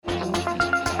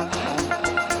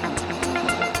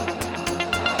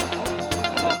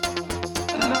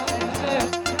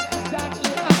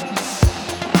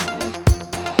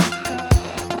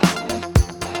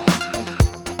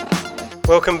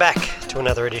Welcome back to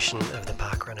another edition of the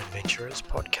Parkrun Adventurers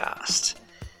podcast.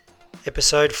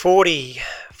 Episode 40.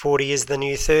 40 is the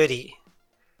new 30.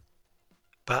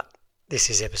 But this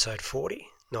is episode 40,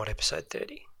 not episode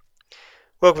 30.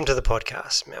 Welcome to the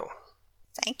podcast, Mel.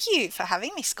 Thank you for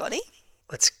having me, Scotty.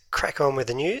 Let's crack on with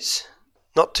the news.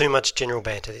 Not too much general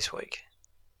banter this week.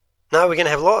 No, we're going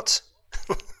to have lots.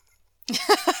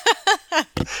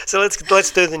 So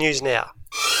let's do the news now.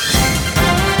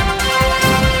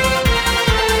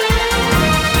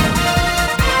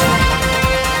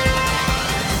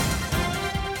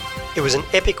 It was an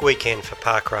epic weekend for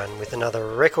parkrun with another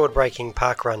record-breaking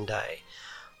parkrun day.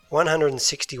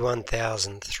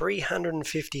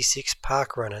 161,356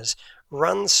 parkrunners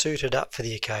suited up for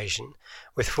the occasion,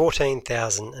 with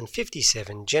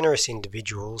 14,057 generous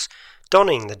individuals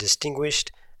donning the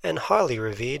distinguished and highly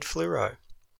revered fluoro.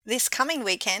 This coming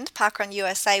weekend, Parkrun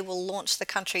USA will launch the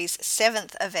country's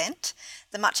 7th event.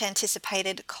 The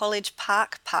much-anticipated College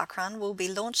Park Parkrun will be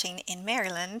launching in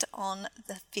Maryland on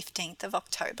the 15th of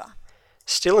October.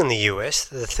 Still in the US,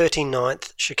 the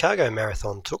 39th Chicago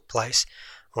Marathon took place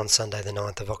on Sunday the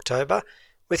 9th of October,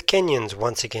 with Kenyans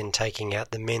once again taking out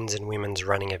the men's and women's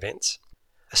running events.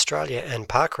 Australia and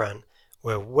parkrun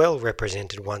were well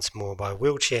represented once more by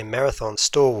wheelchair marathon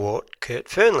stalwart Kurt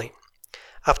Fearnley.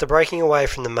 After breaking away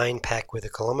from the main pack with a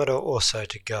kilometre or so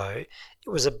to go, it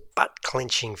was a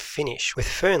butt-clenching finish, with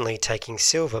Fearnley taking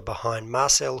silver behind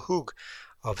Marcel Hug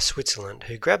of Switzerland,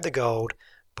 who grabbed the gold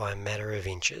by a matter of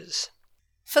inches.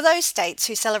 For those states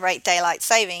who celebrate daylight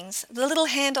savings, the little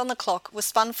hand on the clock was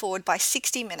spun forward by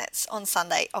 60 minutes on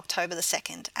Sunday, October the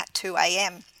 2nd at 2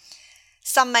 a.m.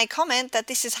 Some may comment that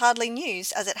this is hardly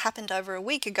news as it happened over a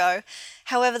week ago.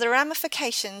 However, the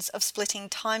ramifications of splitting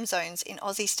time zones in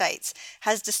Aussie states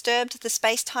has disturbed the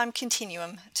space-time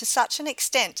continuum to such an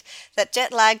extent that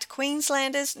jet-lagged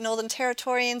Queenslanders, Northern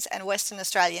Territorians and Western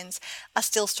Australians are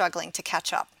still struggling to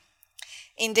catch up.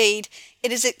 Indeed,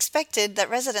 it is expected that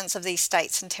residents of these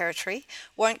states and territory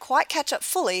won't quite catch up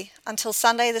fully until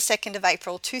Sunday the 2nd of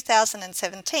April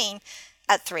 2017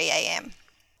 at 3 a.m.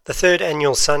 The third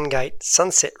annual Sungate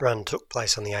Sunset Run took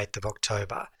place on the 8th of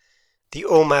October. The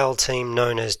all-male team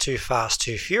known as Too Fast,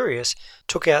 Too Furious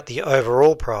took out the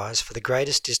overall prize for the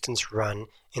greatest distance run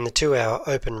in the 2-hour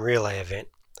open relay event,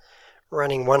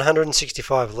 running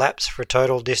 165 laps for a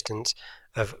total distance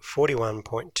of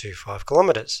 41.25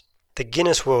 kilometres. The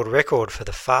Guinness World Record for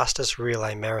the fastest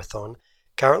relay marathon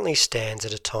currently stands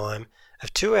at a time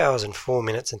of 2 hours and 4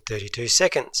 minutes and 32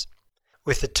 seconds.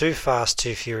 With the Too Fast,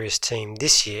 Too Furious team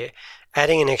this year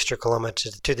adding an extra kilometre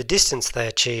to the distance they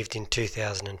achieved in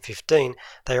 2015,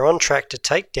 they are on track to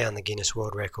take down the Guinness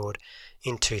World Record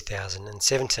in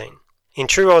 2017. In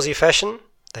true Aussie fashion,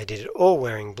 they did it all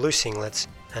wearing blue singlets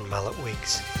and mullet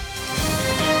wigs.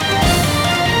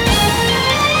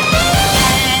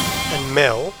 And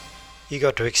Mel, you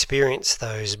got to experience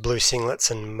those blue singlets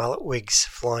and mullet wigs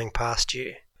flying past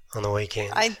you on the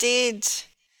weekend. I did.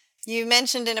 You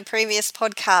mentioned in a previous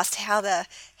podcast how the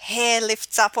hair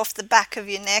lifts up off the back of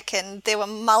your neck, and there were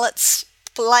mullets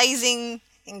blazing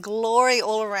in glory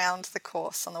all around the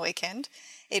course on the weekend.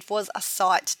 It was a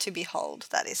sight to behold,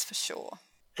 that is for sure.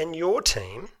 And your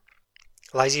team,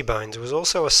 Lazy Bones, was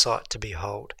also a sight to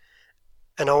behold.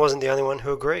 And I wasn't the only one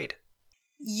who agreed.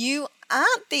 You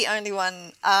aren't the only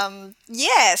one.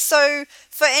 So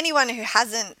for anyone who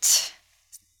hasn't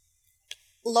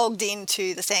logged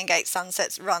into the Sandgate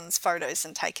Sunsets Runs photos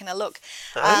and taken a look.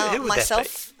 Who would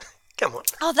myself, that be? Come on.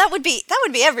 Oh, that would be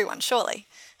everyone, surely.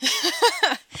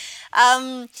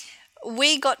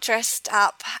 We got dressed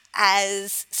up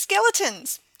as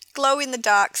skeletons,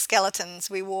 glow-in-the-dark skeletons.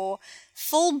 We wore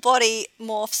full body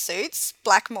morph suits,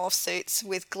 black morph suits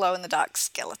with glow-in-the-dark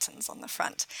skeletons on the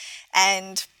front.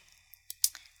 And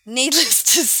needless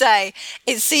to say,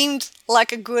 it seemed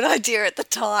like a good idea at the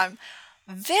time.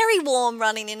 Very warm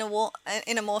running in a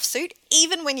morph suit,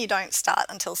 even when you don't start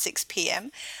until 6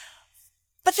 p.m.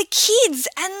 But the kids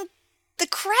and the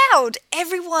crowd,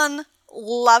 everyone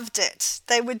loved it.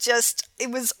 It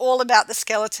was all about the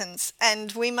skeletons,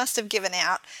 and we must have given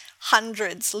out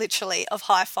hundreds, literally, of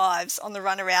high fives on the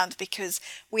run around because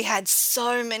we had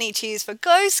so many cheers for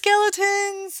Go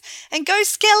Skeletons and Go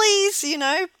Skellies, you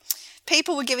know.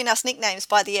 People were giving us nicknames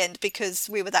by the end because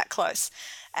we were that close.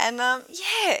 And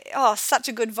such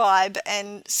a good vibe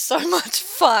and so much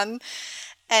fun.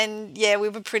 And yeah, we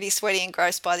were pretty sweaty and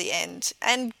gross by the end.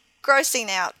 And grossing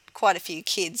out quite a few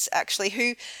kids actually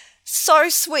who, so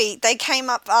sweet, they came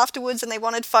up afterwards and they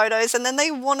wanted photos and then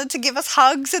they wanted to give us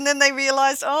hugs and then they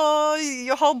realised, oh,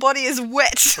 your whole body is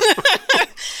wet.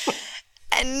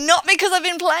 And not because I've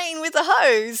been playing with the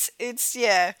hose.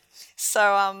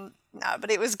 So No,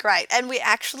 but it was great. And we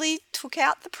actually took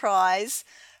out the prize,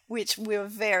 which we were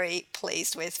very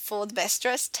pleased with, for the best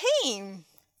dressed team.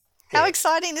 How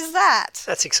exciting is that?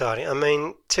 That's exciting. I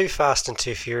mean, Too Fast and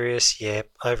Too Furious,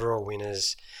 overall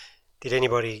winners. Did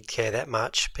anybody care that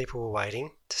much? People were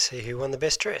waiting to see who won the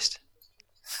best dressed.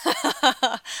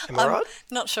 Am I right?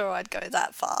 Not sure I'd go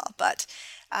that far, but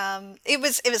it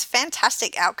was a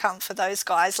fantastic outcome for those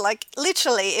guys. Like,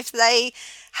 literally, if they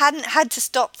hadn't had to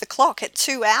stop the clock at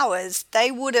 2 hours,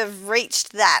 they would have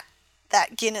reached that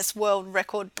Guinness World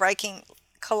Record breaking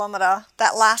kilometre.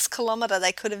 That last kilometre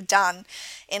they could have done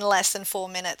in less than 4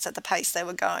 minutes at the pace they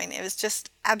were going. It was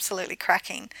just absolutely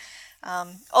cracking.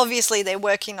 Obviously, they're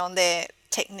working on their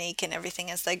technique and everything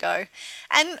as they go.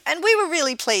 And we were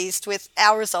really pleased with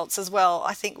our results as well.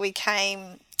 I think we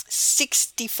came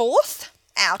 64th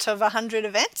out of 100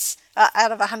 events,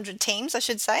 out of 100 teams, I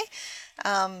should say,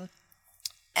 and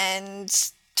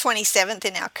 27th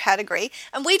in our category.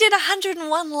 And we did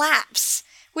 101 laps,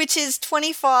 which is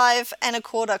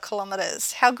 25.25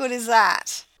 kilometres. How good is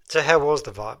that? So how was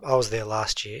the vibe? I was there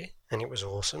last year and it was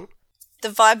awesome. The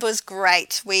vibe was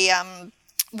great. We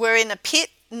were in a pit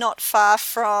not far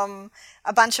from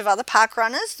a bunch of other park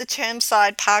runners. The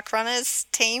Chermside Park Runners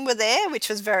team were there, which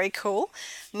was very cool.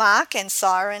 Mark and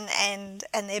Siren and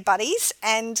their buddies.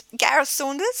 And Gareth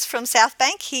Saunders from South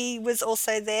Bank, he was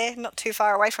also there, not too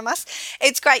far away from us.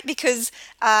 It's great because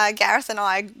Gareth and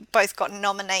I both got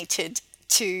nominated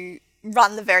to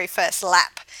run the very first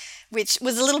lap, which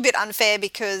was a little bit unfair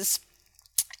because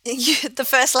the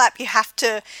first lap you have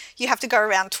to go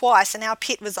around twice, and our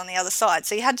pit was on the other side,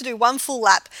 so you had to do one full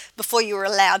lap before you were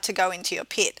allowed to go into your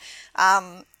pit.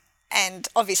 And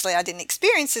obviously I didn't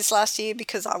experience this last year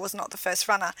because I was not the first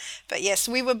runner, but yes,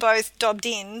 we were both dobbed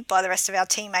in by the rest of our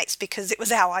teammates because it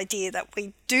was our idea that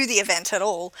we do the event at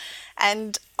all.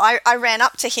 And I ran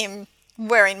up to him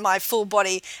wearing my full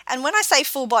body, and when I say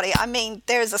full body, I mean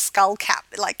there is a skull cap,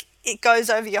 like it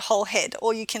goes over your whole head.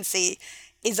 All you can see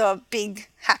is a big,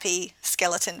 happy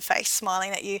skeleton face smiling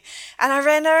at you. And I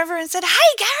ran over and said,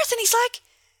 "Hey, Gareth," and he's like,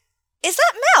 "Is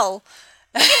that Mel?"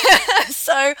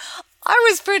 So I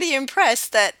was pretty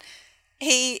impressed that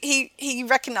he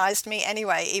recognised me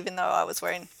anyway, even though I was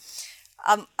wearing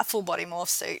a full body morph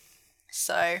suit.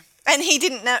 So, and he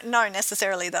didn't know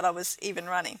necessarily that I was even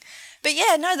running. But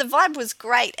yeah, no, the vibe was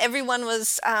great. Everyone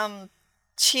was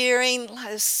cheering.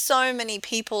 There's so many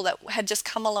people that had just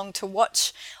come along to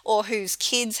watch, or whose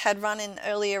kids had run in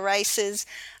earlier races,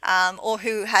 or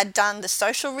who had done the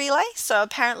social relay. So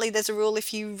apparently there's a rule,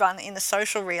 if you run in the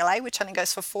social relay, which only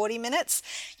goes for 40 minutes,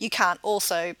 you can't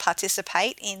also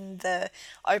participate in the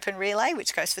open relay,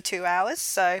 which goes for 2 hours.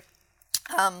 So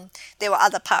there were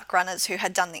other park runners who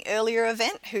had done the earlier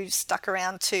event who stuck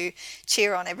around to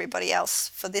cheer on everybody else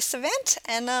for this event.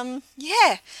 And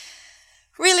yeah,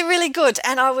 really, really good.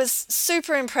 And I was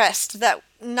super impressed that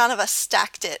none of us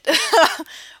stacked it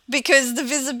because the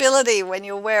visibility when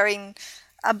you're wearing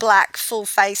a black full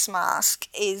face mask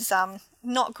is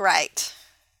not great.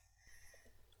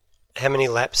 How many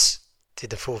laps did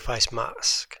the full face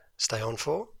mask stay on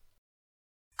for?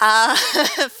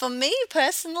 For me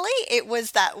personally, it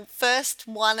was that first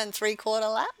 1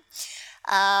 3/4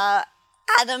 lap.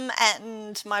 Adam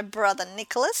and my brother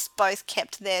Nicholas both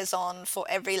kept theirs on for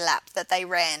every lap that they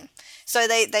ran. So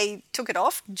they took it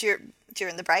off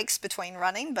during the breaks between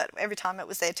running, but every time it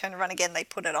was their turn to run again, they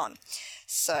put it on.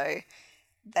 So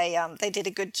they did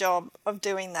a good job of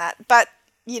doing that. But,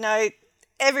 you know,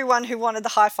 everyone who wanted the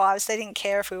high fives, they didn't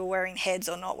care if we were wearing heads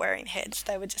or not wearing heads.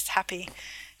 They were just happy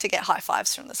to get high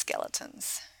fives from the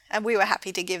skeletons. And we were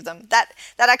happy to give them. That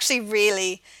actually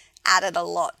really added a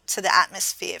lot to the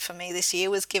atmosphere for me this year,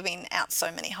 was giving out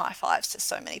so many high fives to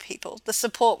so many people. The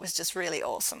support was just really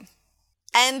awesome.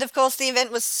 And of course the event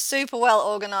was super well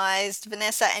organised.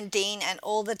 Vanessa and Dean and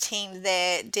all the team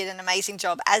there did an amazing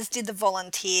job, as did the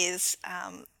volunteers.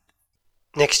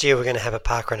 Next year we're going to have a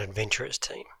parkrun adventurers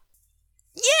team.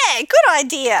 Yeah, good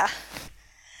idea.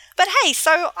 But hey,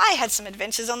 so I had some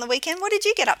adventures on the weekend. What did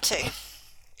you get up to?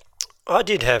 I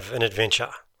did have an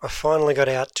adventure. I finally got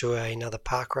out to another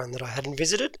parkrun that I hadn't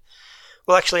visited.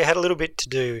 Well, actually I had a little bit to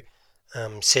do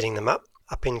setting them up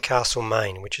in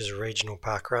Castlemaine, which is a regional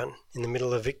parkrun in the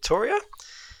middle of Victoria.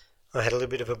 I had a little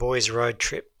bit of a boys' road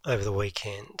trip over the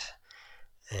weekend,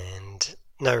 and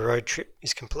no road trip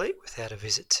is complete without a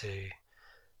visit to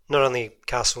not only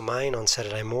Castlemaine on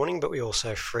Saturday morning, but we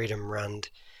also freedom run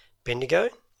Bendigo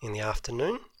in the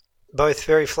afternoon. Both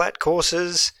very flat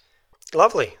courses.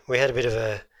 Lovely. We had a bit of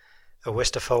a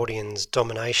Westerfoldians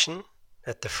domination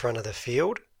at the front of the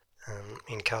field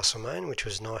in Castlemaine, which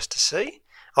was nice to see.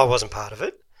 I wasn't part of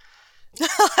it.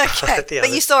 Okay,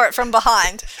 but you saw it from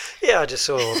behind. Yeah, I just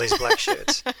saw all these black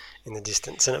shirts in the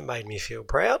distance and it made me feel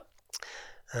proud.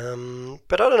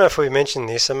 But I don't know if we've mentioned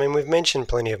this. I mean, we've mentioned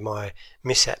plenty of my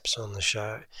mishaps on the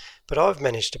show, but I've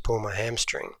managed to pull my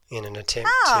hamstring in an attempt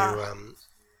to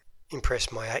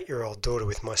impress my 8-year-old daughter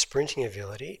with my sprinting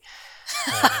ability,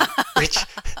 which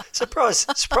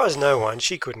surprised no one.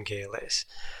 She couldn't care less.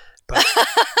 But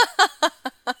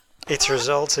it's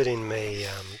resulted in me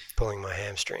pulling my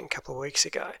hamstring a couple of weeks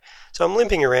ago. So I'm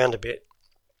limping around a bit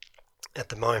at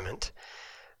the moment.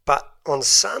 But on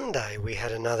Sunday we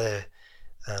had another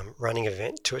running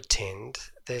event to attend.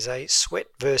 There's a sweat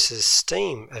versus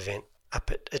steam event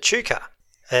up at Echuca.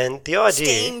 And the idea...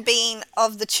 Steam being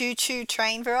of the choo-choo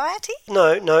train variety?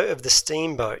 No, of the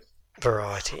steamboat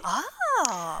variety.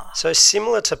 Ah. So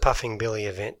similar to Puffing Billy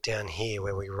event down here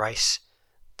where we race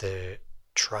the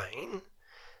train,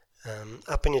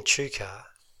 up in Echuca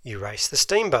you race the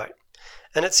steamboat.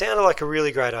 And it sounded like a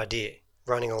really great idea,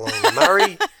 running along the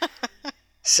Murray,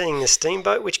 seeing the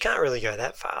steamboat, which can't really go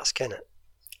that fast, can it?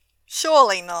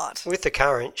 Surely not. With the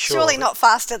current, sure. Surely not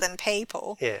faster than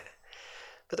people. Yeah.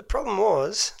 But the problem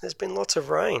was there's been lots of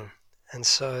rain, and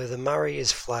so the Murray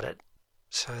is flooded.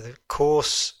 So the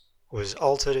course was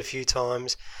altered a few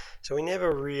times, so we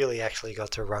never really actually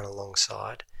got to run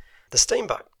alongside the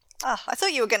steamboat. Oh, I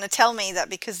thought you were going to tell me that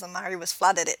because the Murray was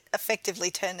flooded, it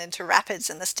effectively turned into rapids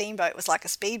and the steamboat was like a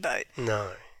speedboat.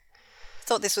 No. I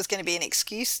thought this was going to be an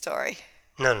excuse story.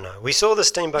 No. We saw the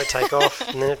steamboat take off,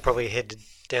 and then it probably headed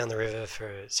down the river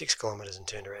for 6 kilometres and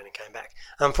turned around and came back.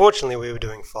 Unfortunately, we were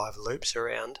doing 5 loops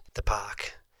around the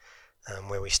park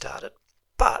where we started.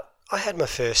 But I had my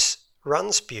first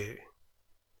run spew.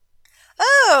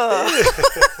 Oh!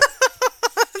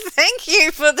 Thank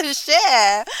you for the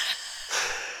share.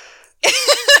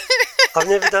 I've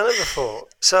never done it before.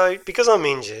 So because I'm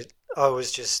injured, I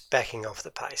was just backing off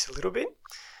the pace a little bit,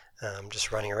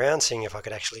 just running around, seeing if I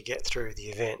could actually get through the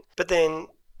event. But then,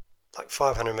 like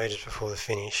 500 metres before the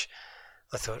finish,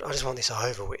 I thought, I just want this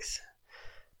over with.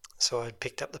 So I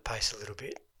picked up the pace a little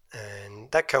bit,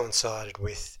 and that coincided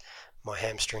with my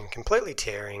hamstring completely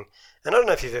tearing. And I don't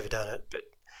know if you've ever done it, but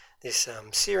this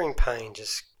searing pain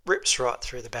just rips right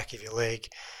through the back of your leg.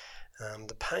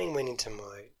 The pain went into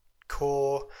my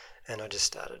core, and I just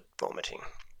started vomiting.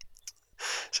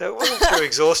 So it wasn't through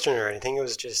exhaustion or anything, it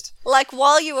was just... Like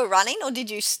while you were running, or did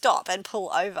you stop and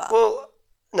pull over? Well,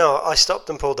 no, I stopped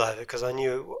and pulled over because I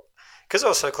knew... Because I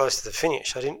was so close to the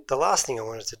finish, the last thing I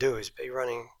wanted to do is be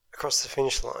running across the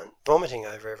finish line, vomiting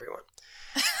over everyone,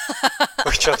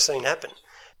 which I've seen happen.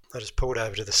 I just pulled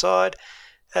over to the side,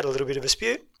 had a little bit of a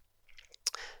spew,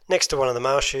 next to one of the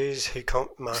marshals who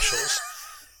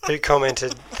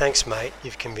commented, "Thanks, mate,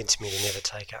 you've convinced me to never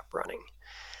take up running."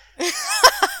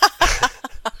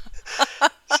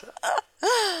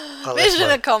 Mission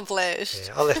accomplished.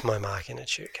 Yeah, I left my mark in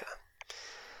Echuca.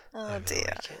 Oh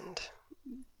dear. Weekend.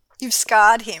 You've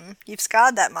scarred him. You've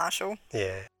scarred that marshal.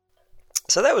 Yeah.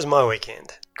 So that was my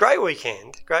weekend. Great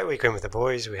weekend. Great weekend with the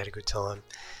boys. We had a good time.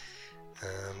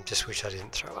 Just wish I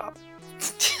didn't throw up.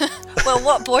 Well,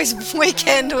 what boys'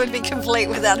 weekend would be complete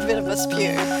without a bit of a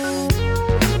spew?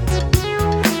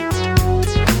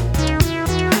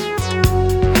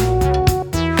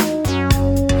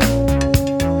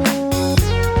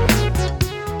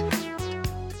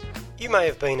 You may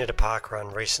have been at a park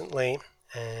run recently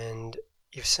and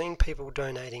you've seen people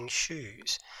donating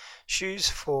shoes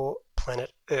for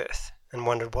planet Earth, and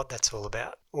wondered what that's all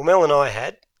about. Well, Mel and I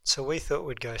had, so we thought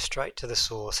we'd go straight to the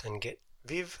source and get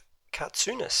Viv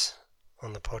Katsunis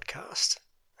on the podcast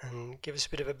and give us a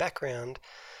bit of a background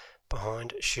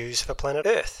behind Shoes for Planet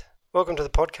Earth. Welcome to the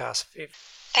podcast, Viv.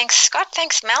 Thanks, Scott.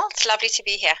 Thanks, Mel. It's lovely to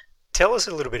be here. Tell us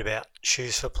a little bit about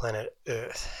Shoes for Planet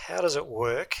Earth. How does it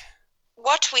work?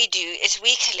 What we do is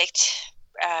we collect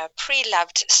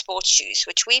pre-loved sports shoes,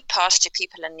 which we pass to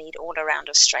people in need all around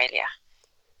Australia,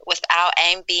 with our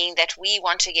aim being that we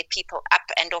want to get people up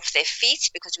and off their feet,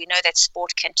 because we know that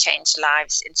sport can change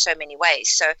lives in so many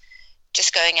ways. So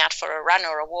just going out for a run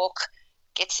or a walk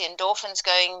gets the endorphins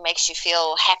going, makes you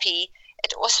feel happy.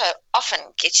 It also often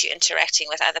gets you interacting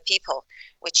with other people,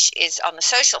 which is on the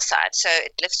social side. So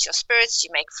it lifts your spirits,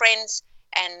 you make friends,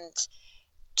 and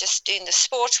just doing the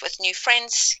sport with new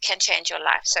friends can change your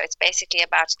life. So it's basically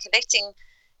about collecting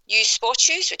used sports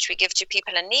shoes, which we give to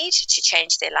people in need to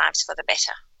change their lives for the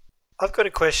better. I've got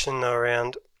a question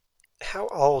around how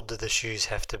old do the shoes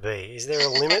have to be? Is there a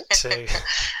limit to...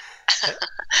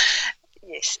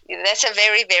 Yes, that's a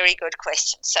very, very good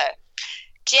question. So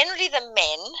generally the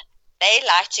men, they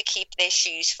like to keep their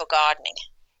shoes for gardening,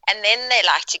 and then they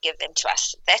like to give them to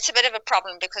us. That's a bit of a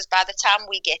problem because by the time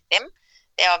we get them,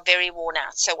 They are very worn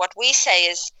out. So what we say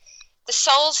is the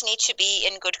soles need to be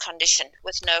in good condition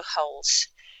with no holes.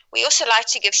 We also like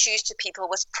to give shoes to people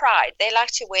with pride. They like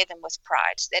to wear them with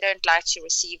pride. They don't like to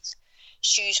receive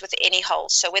shoes with any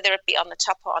holes. So whether it be on the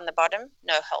top or on the bottom,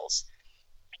 no holes.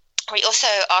 We also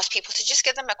ask people to just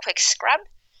give them a quick scrub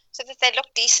so that they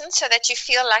look decent, so that you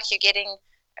feel like you're getting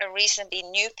a reasonably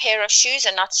new pair of shoes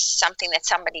and not something that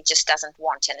somebody just doesn't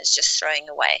want and is just throwing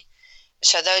away.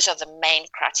 So those are the main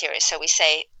criteria. So we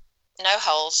say no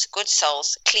holes, good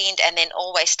soles, cleaned, and then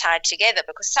always tied together,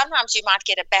 because sometimes you might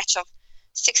get a batch of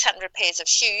 600 pairs of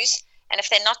shoes, and if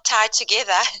they're not tied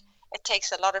together, it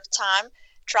takes a lot of time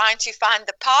trying to find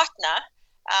the partner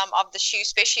of the shoe,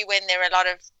 especially when there are a lot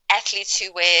of athletes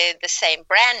who wear the same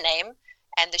brand name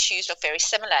and the shoes look very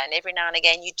similar, and every now and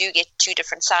again you do get two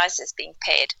different sizes being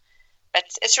paired. But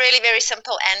it's really very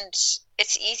simple, and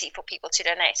it's easy for people to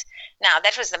donate. Now,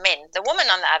 that was the men. The women,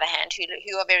 on the other hand,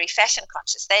 who are very fashion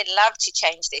conscious, they love to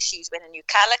change their shoes when a new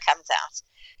color comes out.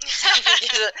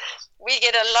 We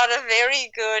get a lot of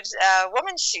very good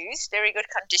women's shoes, very good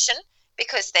condition,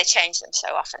 because they change them so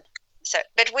often.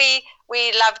 But we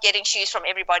love getting shoes from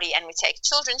everybody, and we take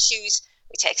children's shoes,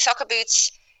 we take soccer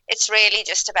boots. It's really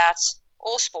just about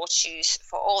all sports shoes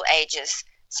for all ages,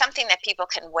 something that people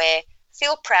can wear,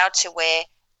 feel proud to wear,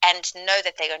 and know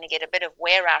that they're going to get a bit of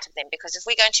wear out of them. Because if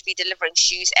we're going to be delivering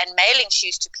shoes and mailing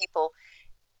shoes to people,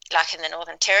 like in the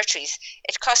Northern Territories,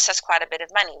 it costs us quite a bit of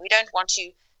money. We don't want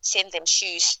to send them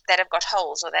shoes that have got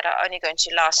holes or that are only going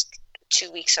to last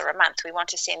 2 weeks or a month. We want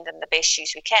to send them the best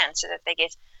shoes we can so that they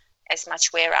get as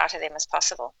much wear out of them as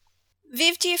possible.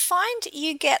 Viv, do you find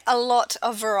you get a lot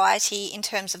of variety in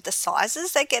terms of the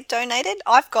sizes that get donated?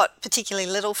 I've got particularly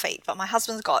little feet, but my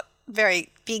husband's got very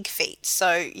big feet.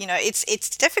 So,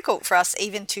 it's difficult for us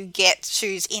even to get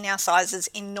shoes in our sizes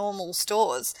in normal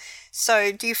stores.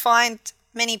 So do you find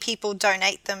many people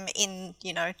donate them in,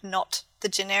 not the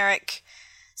generic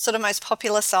sort of most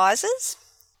popular sizes?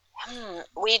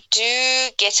 We do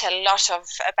get a lot of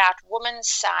about women's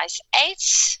size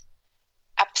 8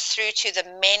 up through to the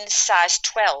men's size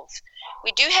 12.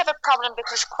 We do have a problem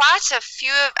because quite a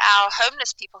few of our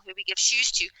homeless people who we give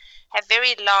shoes to have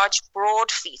very large, broad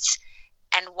feet.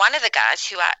 And one of the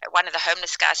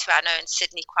homeless guys who I know in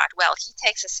Sydney quite well, he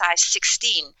takes a size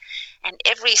 16. And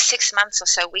every 6 months or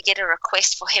so, we get a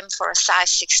request for him for a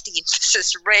size 16. This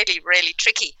is really, really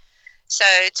tricky. So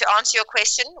to answer your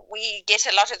question, we get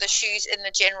a lot of the shoes in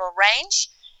the general range.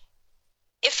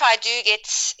 If I do get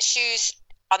shoes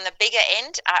on the bigger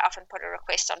end, I often put a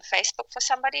request on Facebook for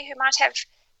somebody who might have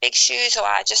big shoes, or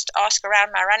I just ask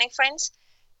around my running friends.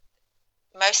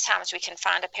 Most times we can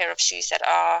find a pair of shoes that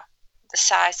are the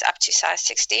size up to size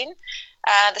 16.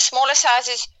 The smaller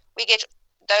sizes,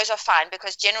 those are fine,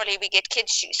 because generally we get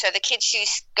kids' shoes. So the kids'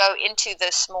 shoes go into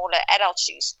the smaller adult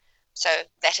shoes. So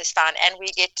that is fine. And we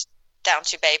get down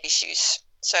to baby shoes.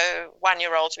 So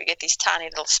 1-year-olds, we get these tiny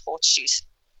little sports shoes.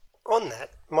 On that,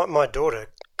 my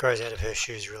daughter grows out of her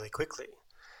shoes really quickly.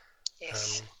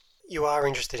 Yes. You are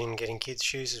interested in getting kids'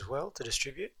 shoes as well to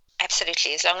distribute?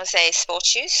 Absolutely. As long as they're sports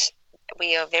shoes,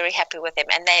 we are very happy with them.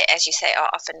 And they, as you say, are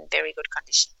often very good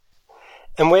condition.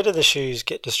 And where do the shoes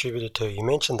get distributed to? You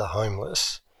mentioned the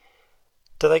homeless.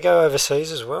 Do they go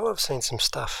overseas as well? I've seen some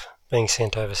stuff being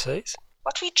sent overseas.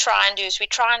 What we try and do is we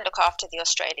try and look after the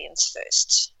Australians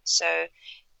first. So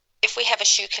if we have a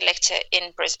shoe collector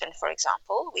in Brisbane, for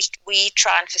example, we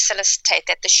try and facilitate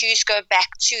that the shoes go back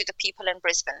to the people in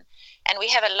Brisbane. And we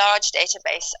have a large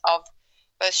database of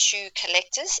both shoe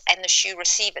collectors and the shoe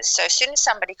receivers. So as soon as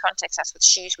somebody contacts us with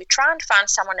shoes, we try and find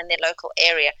someone in their local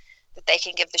area that they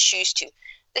can give the shoes to.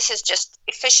 This is just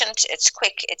efficient, it's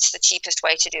quick, it's the cheapest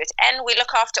way to do it. And we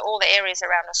look after all the areas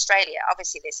around Australia.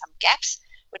 Obviously there's some gaps,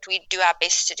 but we do our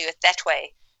best to do it that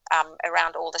way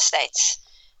around all the states.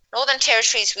 Northern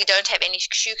Territories, we don't have any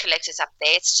shoe collectors up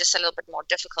there. It's just a little bit more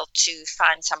difficult to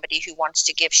find somebody who wants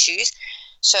to give shoes.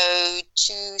 So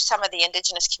to some of the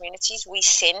Indigenous communities, we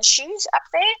send shoes up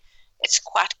there. It's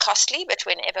quite costly, but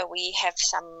whenever we have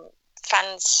some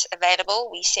funds available,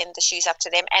 we send the shoes up to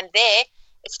them. And there,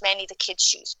 it's mainly the kids'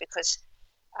 shoes, because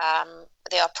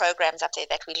there are programs up there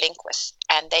that we link with,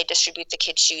 and they distribute the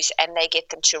kids' shoes and they get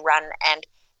them to run, and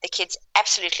the kids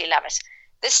absolutely love it.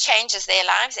 This changes their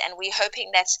lives, and we're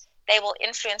hoping that they will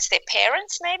influence their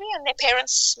parents maybe, and their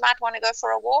parents might want to go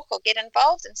for a walk or get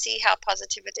involved and see how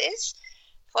positive it is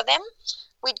for them.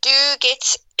 We do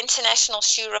get international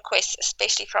shoe requests,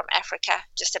 especially from Africa,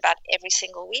 just about every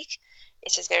single week.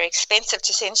 It is very expensive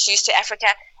to send shoes to Africa,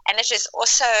 and it is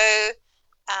also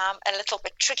a little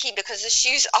bit tricky because the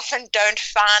shoes often don't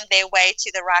find their way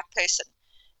to the right person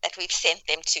that we've sent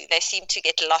them to. They seem to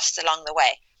get lost along the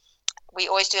way. We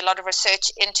always do a lot of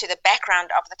research into the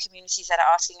background of the communities that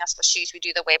are asking us for shoes. We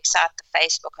do the website, the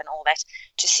Facebook and all that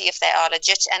to see if they are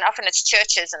legit. And often it's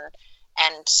churches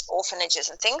and orphanages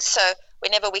and things. So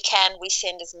whenever we can, we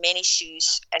send as many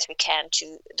shoes as we can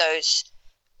to those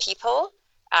people,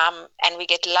 and we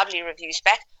get lovely reviews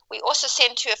back. We also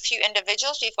send to a few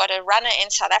individuals. We've got a runner in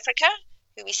South Africa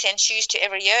who we send shoes to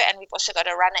every year, and we've also got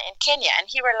a runner in Kenya, and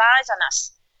he relies on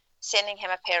us sending him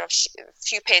a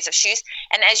few pairs of shoes.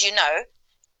 And as you know,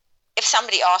 if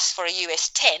somebody asks for a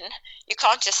US 10, you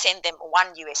can't just send them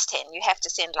one US 10. You have to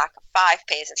send like 5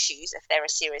 pairs of shoes if they're a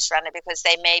serious runner, because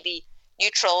they may be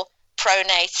neutral,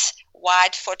 pronates,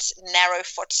 wide foot, narrow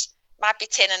foot, might be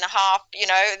 10 and a half,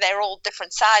 they're all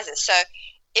different sizes. So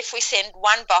if we send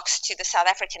one box to the South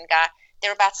African guy, there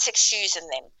are about 6 shoes in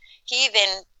them. He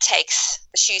then takes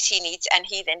the shoes he needs and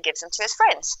he then gives them to his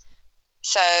friends.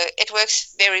 So it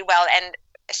works very well, and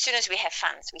as soon as we have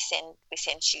funds, we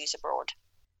send shoes abroad.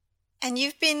 And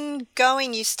you've been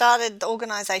going, the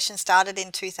organisation started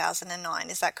in 2009,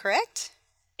 is that correct?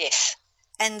 Yes.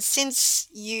 And since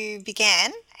you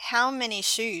began, how many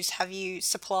shoes have you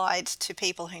supplied to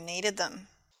people who needed them?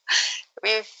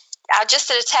 I just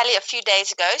did a tally a few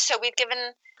days ago, so we've given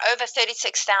over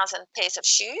 36,000 pairs of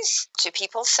shoes to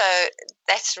people, so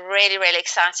that's really, really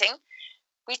exciting.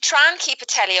 We try and keep a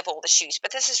tally of all the shoes,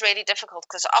 but this is really difficult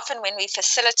because often when we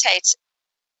facilitate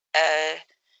a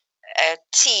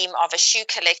team of a shoe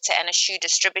collector and a shoe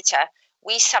distributor,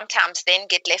 we sometimes then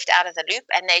get left out of the loop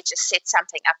and they just set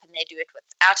something up and they do it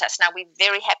without us. Now, we're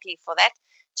very happy for that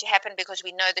to happen because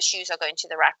we know the shoes are going to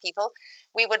the right people.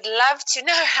 We would love to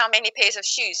know how many pairs of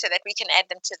shoes so that we can add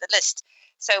them to the list.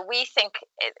 So we think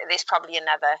there's probably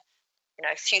another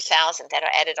few thousand that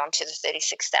are added onto the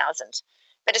 36,000.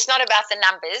 But it's not about the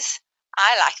numbers.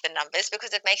 I like the numbers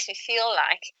because it makes me feel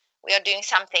like we are doing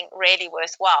something really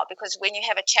worthwhile, because when you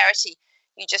have a charity,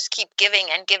 you just keep giving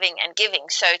and giving and giving.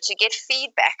 So to get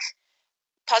feedback,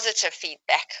 positive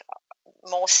feedback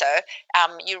more so,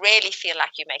 you really feel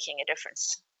like you're making a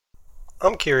difference.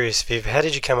 I'm curious, Viv, how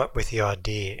did you come up with the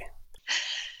idea?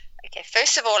 Okay,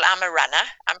 first of all, I'm a runner.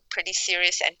 I'm a pretty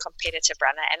serious and competitive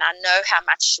runner, and I know how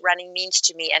much running means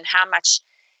to me and how much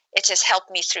it has helped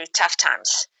me through tough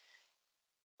times.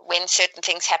 When certain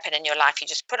things happen in your life, you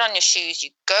just put on your shoes, you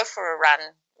go for a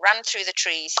run through the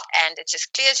trees, and it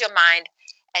just clears your mind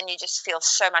and you just feel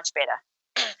so much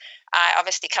better. I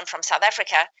obviously come from South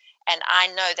Africa, and I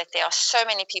know that there are so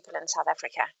many people in South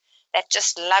Africa that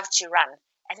just love to run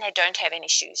and they don't have any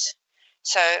shoes.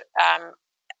 So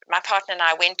my partner and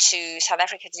I went to South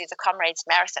Africa to do the Comrades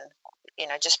Marathon,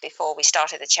 just before we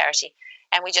started the charity,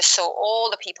 and we just saw all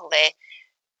the people there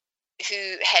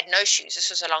who had no shoes. This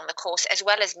was along the course, as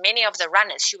well as many of the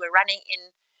runners who were running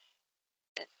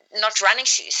in not running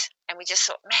shoes. And we just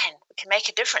thought, man, we can make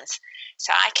a difference.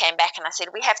 So I came back and I said,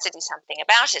 we have to do something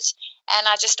about it. And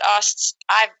I just asked,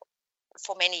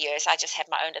 for many years, I just had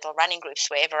my own little running groups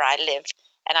wherever I lived.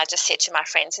 And I just said to my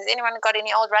friends, has anyone got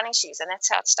any old running shoes? And that's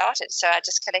how it started. So I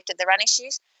just collected the running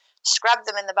shoes, scrubbed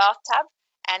them in the bathtub,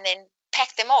 and then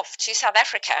packed them off to South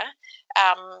Africa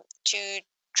to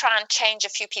try and change a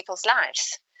few people's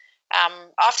lives.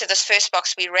 After this first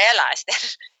box, we realized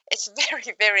that it's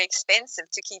very, very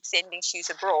expensive to keep sending shoes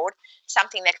abroad,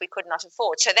 something that we could not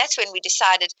afford. So that's when we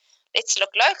decided, let's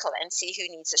look local and see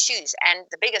who needs the shoes. And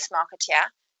the biggest market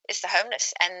here is the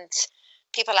homeless and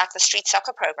people like the street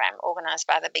soccer program organized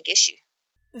by the Big Issue.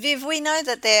 Viv, we know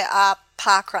that there are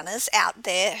park runners out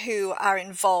there who are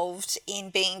involved in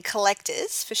being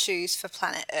collectors for shoes for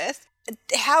Planet Earth.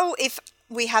 If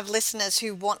we have listeners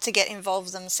who want to get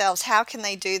involved themselves, how can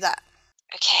they do that?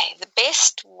 Okay, the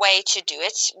best way to do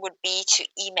it would be to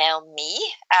email me.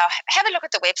 Have a look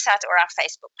at the website or our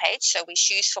Facebook page. So we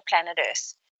Shoes for Planet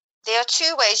Earth. There are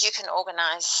 2 ways you can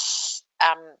organize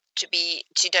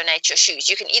to donate your shoes.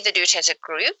 You can either do it as a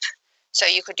group, so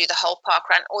you could do the whole park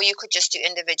run, or you could just do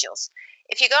individuals.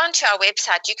 If you go onto our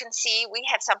website, you can see we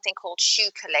have something called Shoe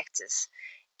Collectors.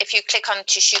 If you click on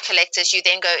to Shoe Collectors, you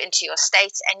then go into your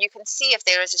state and you can see if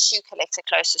there is a shoe collector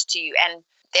closest to you. And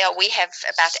we have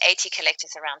about 80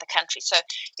 collectors around the country. So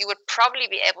you would probably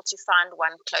be able to find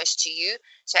one close to you.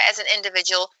 So as an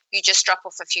individual, you just drop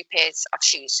off a few pairs of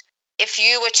shoes. If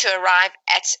you were to arrive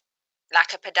at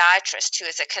like a podiatrist who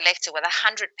is a collector with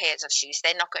 100 pairs of shoes,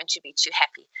 they're not going to be too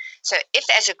happy. So if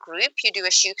as a group you do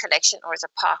a shoe collection or as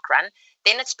a park run,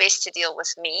 then it's best to deal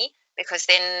with me, because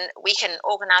then we can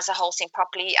organize the whole thing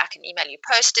properly. I can email you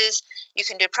posters, you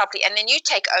can do it properly, and then you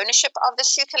take ownership of the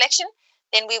shoe collection.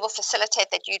 Then we will facilitate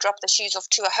that you drop the shoes off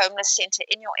to a homeless center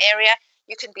in your area.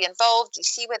 you can be involved, you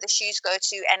see where the shoes go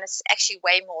to, and it's actually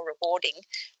way more rewarding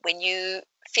when you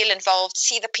feel involved,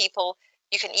 see the people.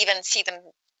 You can even see them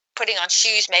putting on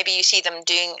shoes. Maybe you see them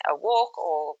doing a walk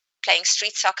or playing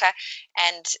street soccer,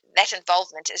 and that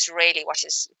involvement is really what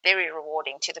is very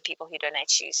rewarding to the people who donate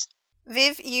shoes.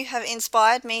 Viv, you have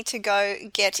inspired me to go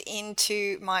get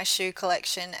into my shoe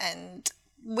collection and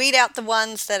weed out the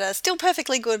ones that are still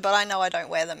perfectly good, but I know I don't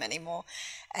wear them anymore,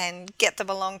 and get them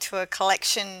along to a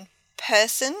collection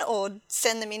person or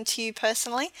send them in to you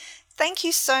personally. Thank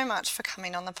you so much for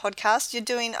coming on the podcast. You're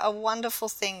doing a wonderful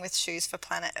thing with Shoes for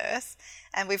Planet Earth,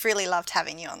 and we've really loved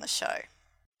having you on the show.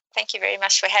 Thank you very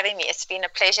much for having me. It's been a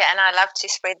pleasure, and I love to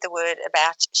spread the word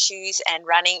about shoes and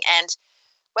running. And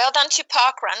well done to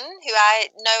Parkrun, who I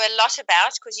know a lot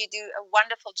about, because you do a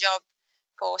wonderful job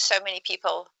for so many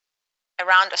people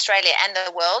around Australia and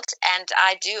the world. And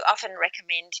I do often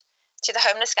recommend to the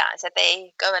homeless guys that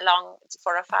they go along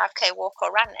for a 5K walk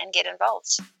or run and get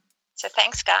involved. So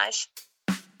thanks, guys.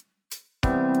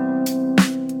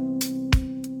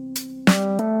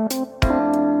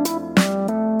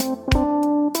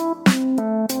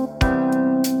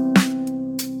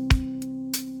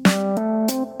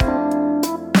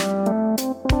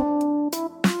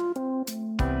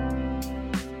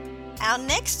 Our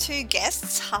next two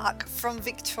guests hark from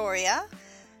Victoria,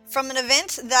 from an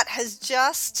event that has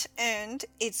just earned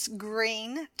its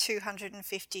green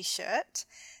 250 shirt.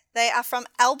 They are from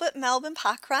Albert Melbourne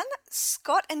Parkrun.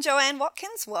 Scott and Joanne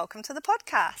Watkins, welcome to the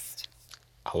podcast.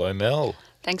 Hello, Mel.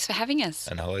 Thanks for having us.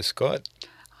 And hello, Scott.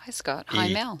 Hi, Scott. Hi,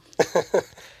 Mel.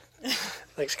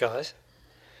 Thanks, guys.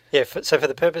 Yeah, so for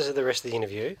the purpose of the rest of the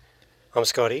interview, I'm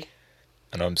Scotty.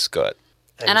 And I'm Scott.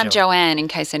 And I'm Joanne, in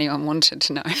case anyone wanted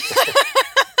to know.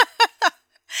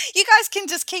 You guys can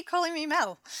just keep calling me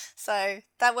Mel, so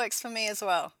that works for me as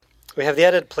well. We have the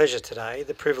added pleasure today,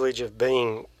 the privilege of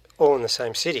being all in the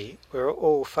same city. We're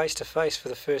all face-to-face for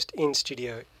the first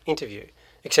in-studio interview,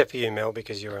 except for you, Mel,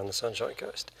 because you're on the Sunshine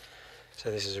Coast. So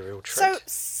this is a real treat.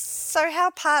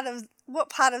 So what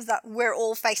part of that we're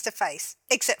all face-to-face,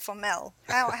 except for Mel?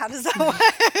 How does that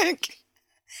work?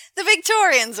 The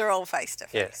Victorians are all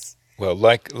face-to-face. Yes. Well,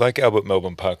 like Albert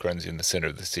Melbourne Parkrun's in the centre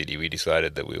of the city, we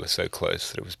decided that we were so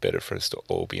close that it was better for us to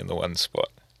all be in the one spot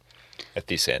at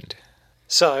this end.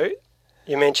 So,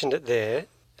 you mentioned it there,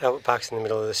 Albert Park's in the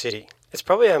middle of the city. It's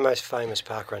probably our most famous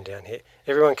parkrun down here.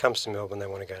 Everyone comes to Melbourne, they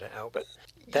want to go to Albert.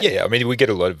 Yeah, I mean, we get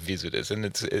a lot of visitors, and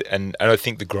I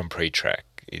think the Grand Prix track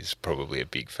is probably a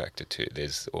big factor too.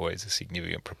 There's always a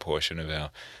significant proportion of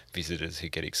our visitors who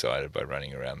get excited by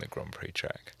running around the Grand Prix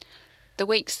track. The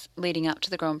weeks leading up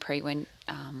to the Grand Prix,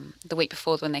 the week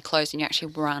before when they closed and you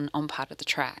actually run on part of the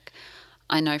track,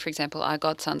 I know, for example, our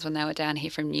godsons, when they were down here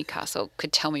from Newcastle,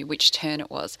 could tell me which turn it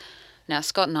was. Now,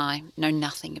 Scott and I know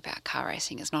nothing about car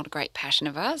racing. It's not a great passion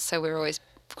of ours, so we're always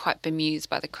quite bemused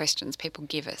by the questions people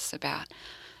give us about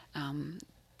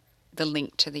the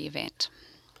link to the event.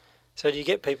 So do you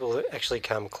get people that actually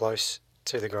come close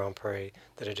to the Grand Prix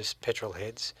that are just petrol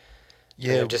heads?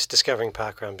 Yeah, they're just discovering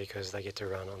parkrun because they get to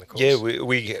run on the course. Yeah,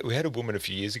 we had a woman a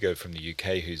few years ago from the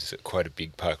UK who's quite a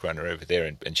big parkrunner over there,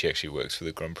 and she actually works for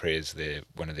the Grand Prix as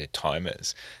one of their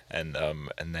timers, and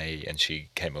she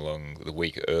came along the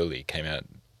week early, came out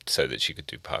so that she could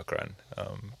do parkrun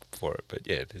for it. But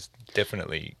yeah, there's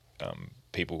definitely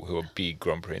people who are big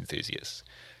Grand Prix enthusiasts.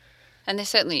 And there's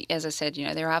certainly, as I said,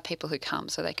 there are people who come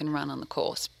so they can run on the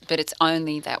course, but it's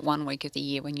only that 1 week of the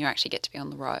year when you actually get to be on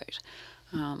the road.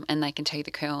 And they can tell you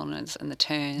the corners and the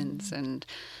turns, and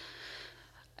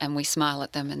we smile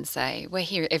at them and say, we're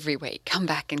here every week, come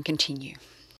back and continue.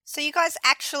 So you guys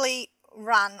actually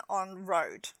run on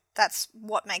road. That's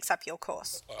what makes up your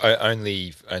course.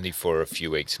 Only for a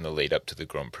few weeks in the lead up to the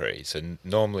Grand Prix. So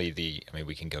normally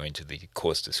we can go into the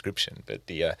course description, but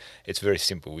it's very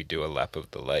simple. We do a lap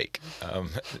of the lake.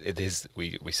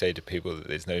 We say to people that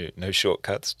there's no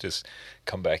shortcuts. Just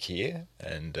come back here,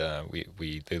 and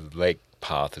the lake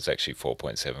path is actually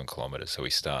 4.7 kilometres. So we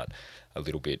start a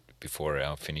little bit before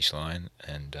our finish line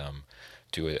and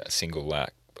do a single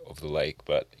lap of the lake,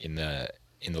 but in the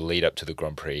lead up to the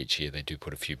Grand Prix each year, they do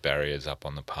put a few barriers up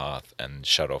on the path and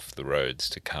shut off the roads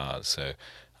to cars. So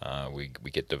we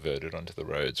get diverted onto the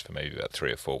roads for maybe about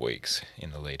 3 or 4 weeks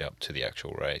in the lead up to the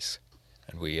actual race.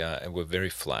 And we're very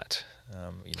flat.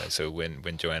 So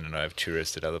when Joanne and I have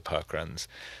tourists at other parkruns,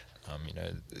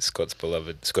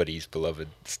 Scotty's beloved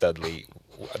Studley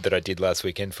that I did last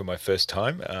weekend for my first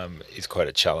time is quite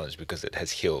a challenge because it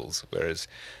has hills, whereas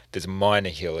there's a minor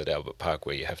hill at Albert Park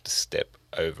where you have to step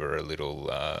over a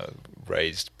little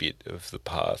raised bit of the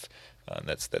path, and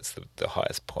that's the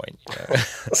highest point.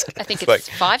 I think it's like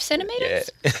 5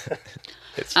 centimetres? Yeah.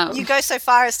 You go so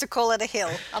far as to call it a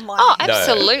hill. Oh,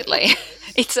 absolutely.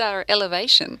 It's our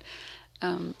elevation.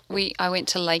 I went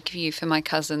to Lakeview for my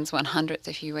cousin's 100th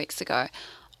a few weeks ago.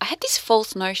 I had this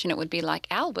false notion it would be like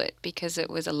Albert because it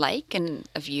was a lake and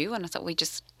a view, and I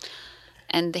thought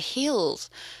and the hills.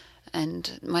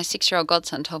 And my 6-year-old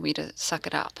godson told me to suck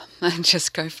it up and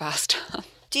just go faster.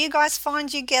 Do you guys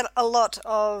find you get a lot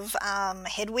of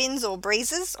headwinds or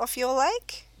breezes off your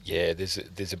lake? Yeah,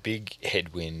 there's a big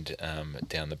headwind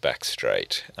down the back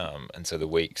straight, and so the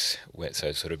weeks,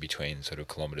 so sort of between sort of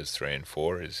kilometres 3 and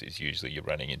 4 is usually you're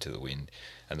running into the wind,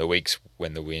 and the weeks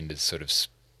when the wind is sort of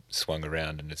swung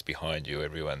around and it's behind you,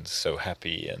 everyone's so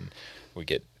happy, and we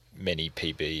get many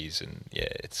PBs, and yeah,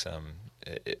 it's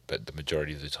but the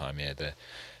majority of the time, yeah,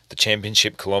 the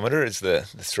championship kilometre is the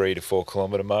 3 to 4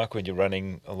 kilometre mark when you're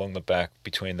running along the back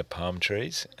between the palm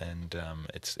trees, and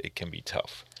it can be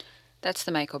tough. That's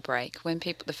the make or break. When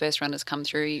the first runners come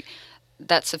through,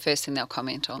 that's the first thing they'll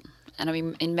comment on. And I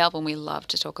mean, in Melbourne, we love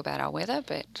to talk about our weather,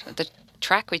 but the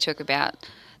track we talk about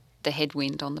the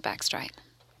headwind on the back straight.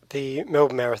 The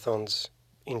Melbourne Marathon's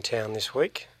in town this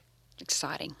week.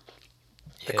 Exciting.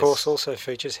 The course also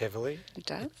features heavily. It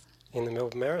does. In the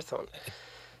Melbourne Marathon.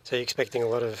 So you're expecting a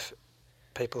lot of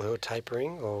people who are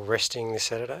tapering or resting this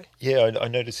Saturday? Yeah, I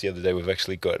noticed the other day we've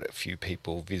actually got a few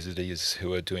visitors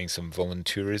who are doing some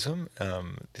volunteerism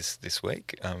this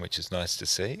week, which is nice to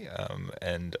see.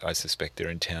 And I suspect they're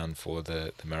in town for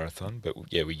the marathon. But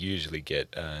yeah, we usually get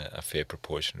a fair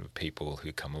proportion of people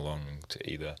who come along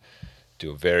to either do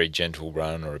a very gentle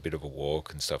run or a bit of a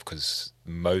walk and stuff, because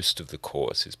most of the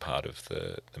course is part of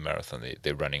the marathon.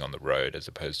 They're running on the road as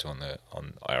opposed to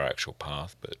on our actual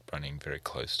path, but running very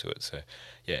close to it. So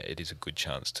yeah, it is a good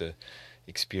chance to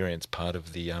experience part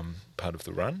of the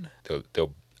run.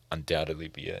 There'll undoubtedly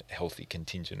be a healthy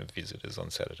contingent of visitors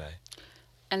on Saturday.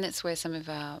 And that's where some of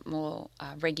our more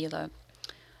regular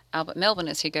Albert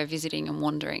Melbourners who go visiting and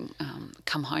wandering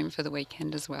come home for the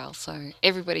weekend as well. So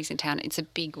everybody's in town. It's a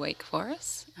big week for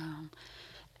us.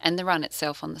 And the run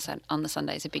itself on the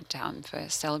Sunday is a big time for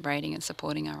celebrating and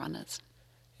supporting our runners.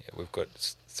 Yeah, we've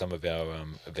got some of our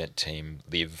event team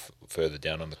live further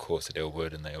down on the course at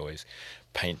Elwood, and they always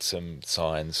paint some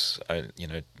signs.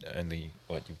 Only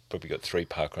you've probably got 3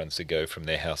 park runs to go from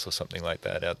their house or something like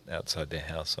that outside their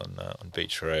house on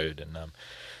Beach Road. And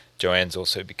Joanne's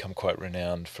also become quite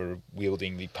renowned for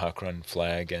wielding the parkrun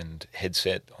flag and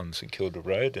headset on St Kilda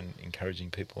Road and encouraging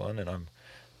people on. And I'm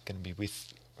going to be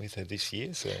with her this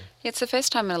year. So it's the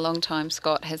first time in a long time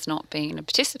Scott has not been a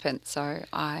participant, so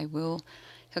he'll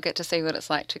get to see what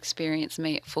it's like to experience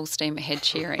me at full steam ahead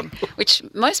cheering, which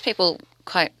most people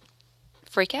quite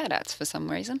freak out at for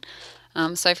some reason.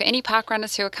 So for any park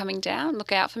runners who are coming down,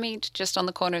 look out for me just on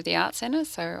the corner of the Arts Centre.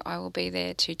 So I will be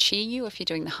there to cheer you if you're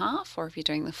doing the half or if you're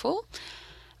doing the full.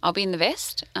 I'll be in the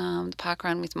vest, the park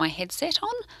run with my headset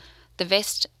on. The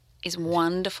vest is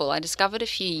wonderful. I discovered a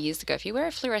few years ago, if you wear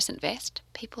a fluorescent vest,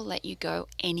 people let you go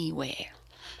anywhere.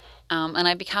 And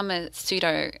I become a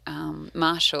pseudo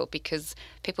marshal because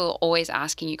people are always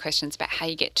asking you questions about how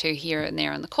you get to here and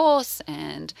there on the course,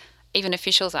 and even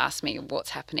officials ask me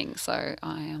what's happening. So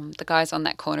the guys on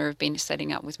that corner have been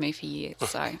setting up with me for years,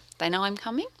 so they know I'm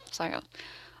coming. So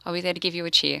I'll be there to give you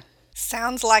a cheer.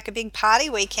 Sounds like a big party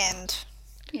weekend.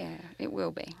 Yeah, it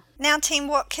will be. Now, Team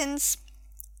Watkins,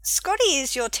 Scotty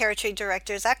is your territory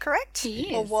director, is that correct? He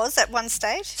is. Or was at one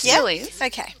stage? Still is.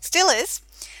 Okay, still is.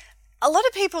 A lot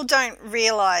of people don't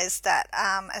realise that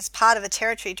as part of a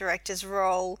territory director's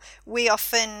role, we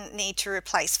often need to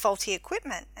replace faulty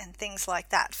equipment and things like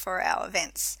that for our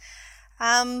events.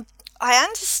 I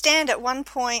understand at one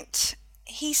point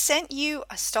he sent you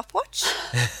a stopwatch,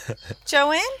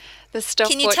 Joanne? The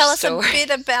stopwatch. Can you tell us story. a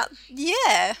bit about...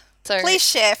 Yeah, So, please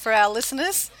share for our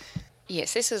listeners.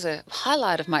 Yes, this is a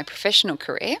highlight of my professional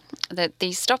career, that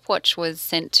the stopwatch was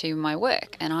sent to my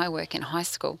work, and I work in high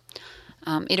school.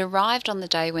 It arrived on the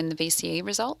day when the VCE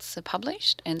results are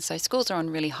published, and so schools are on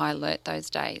really high alert those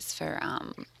days for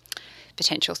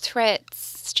potential threats.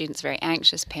 Students are very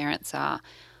anxious, parents are.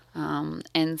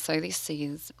 And so this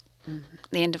is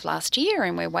the end of last year,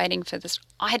 and we're waiting for this.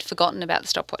 I had forgotten about the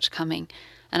stopwatch coming,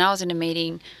 and I was in a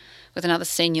meeting with another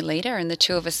senior leader, and the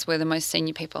two of us were the most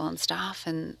senior people on staff,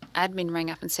 and admin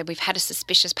rang up and said, we've had a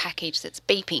suspicious package that's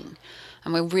beeping,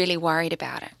 and we're really worried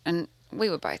about it. And we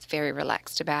were both very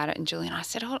relaxed about it, and Julie and I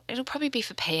said, oh, it'll probably be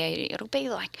for PE. It'll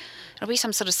be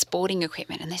some sort of sporting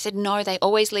equipment. And they said, no, they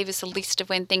always leave us a list of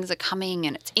when things are coming,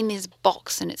 and it's in this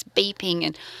box and it's beeping.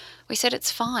 And we said,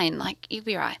 it's fine, like, you'll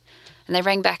be right. And they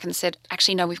rang back and said,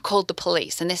 actually, no, we've called the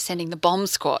police and they're sending the bomb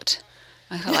squad.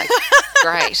 I feel like,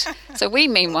 great. So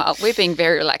meanwhile, we're being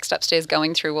very relaxed upstairs,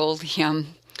 going through all the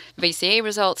VCE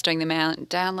results, doing them out,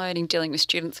 downloading, dealing with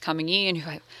students coming in who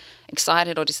are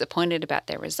excited or disappointed about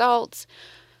their results.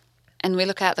 And we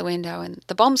look out the window and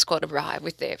the bomb squad arrive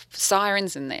with their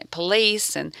sirens and their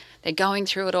police, and they're going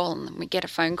through it all, and we get a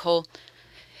phone call.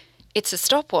 It's a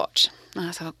stopwatch. And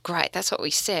I thought, great, that's what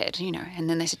we said, And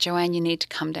then they said, Joanne, you need to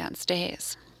come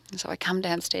downstairs. And so I come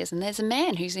downstairs and there's a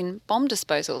man who's in bomb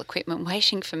disposal equipment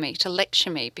waiting for me to lecture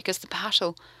me because the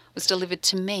parcel was delivered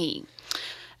to me.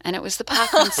 And it was the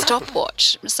parkrun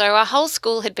stopwatch. So our whole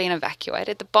school had been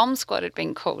evacuated. The bomb squad had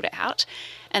been called out.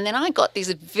 And then I got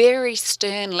this very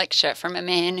stern lecture from a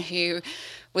man who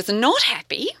was not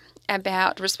happy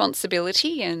about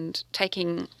responsibility and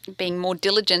being more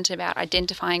diligent about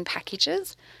identifying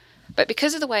packages. But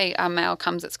because of the way our mail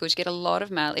comes at school, you get a lot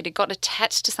of mail. It had got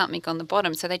attached to something on the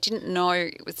bottom, so they didn't know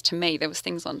it was to me. There was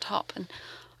things on top. And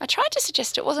I tried to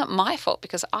suggest it wasn't my fault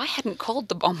because I hadn't called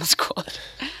the bomb squad.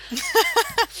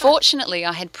 Fortunately,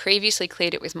 I had previously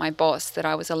cleared it with my boss that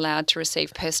I was allowed to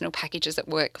receive personal packages at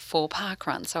work for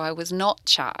parkrun, so I was not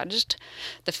charged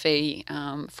the fee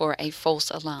for a false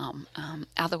alarm.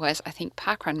 Otherwise, I think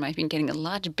parkrun may have been getting a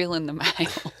large bill in the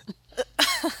mail.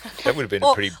 That would have been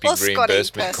a pretty big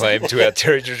reimbursement claim to our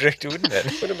territory director, wouldn't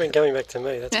it? Would have been coming back to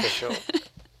me, that's for sure.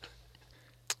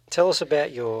 Tell us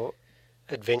about your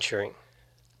adventuring.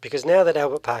 Because now that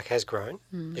Albert Park has grown,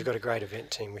 you've got a great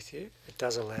event team with you. It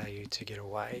does allow you to get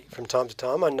away from time to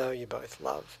time. I know you both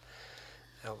love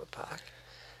Albert Park.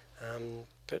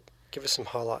 But give us some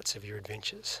highlights of your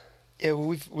adventures. Yeah,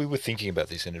 well, we were thinking about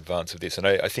this in advance of this, and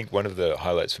I think one of the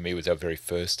highlights for me was our very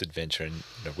first adventure. And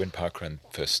when parkrun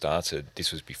first started,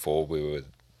 this was before we were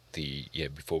the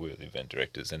event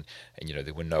directors, and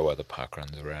there were no other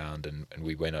parkruns around, and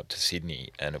we went up to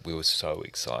Sydney, and we were so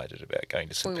excited about going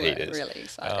to St. Peter's. We were really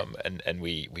excited. And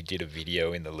we did a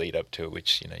video in the lead up to it,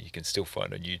 which you can still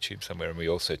find on YouTube somewhere. And we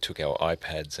also took our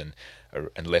iPads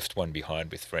and left one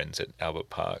behind with friends at Albert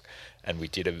Park, and we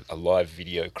did a live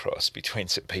video cross between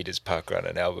St. Peter's Parkrun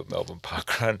and Albert Melbourne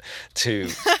Parkrun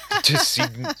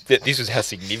that this was how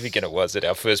significant it was at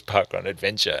our first parkrun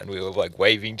adventure, and we were like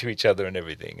waving to each other and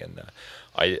everything. And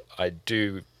I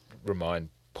do remind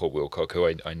Paul Wilcock, who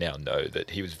I now know,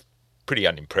 that he was pretty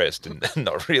unimpressed and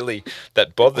not really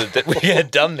that bothered that we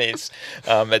had done this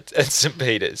at St.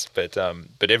 Peter's,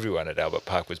 but everyone at Albert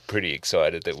Park was pretty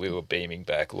excited that we were beaming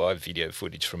back live video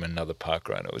footage from another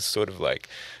parkrun. It was sort of like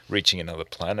reaching another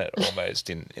planet almost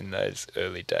in those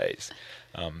early days.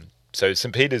 So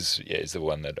St. Peter's is the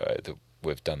one that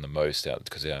we've done the most out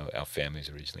because our family's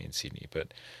originally in Sydney,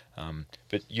 but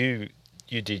you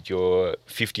did your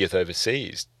 50th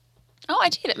overseas. Oh, I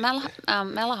did at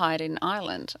Malahide in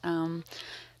Ireland,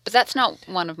 but that's not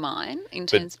one of mine in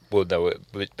terms. But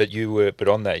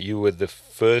on that you were the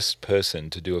first person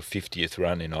to do a 50th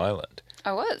run in Ireland.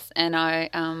 I was, and I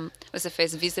was the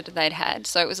first visitor they'd had,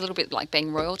 so it was a little bit like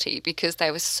being royalty because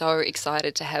they were so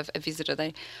excited to have a visitor.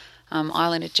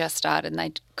 Ireland had just started, and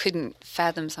they couldn't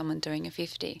fathom someone doing a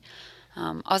 50.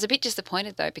 I was a bit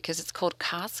disappointed though because it's called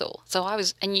Castle,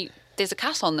 there's a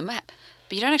castle on the map.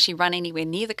 But you don't actually run anywhere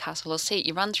near the castle or see it.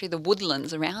 You run through the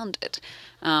woodlands around it.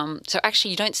 So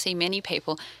actually you don't see many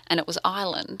people, and it was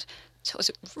Ireland. So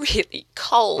it was really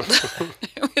cold.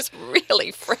 It was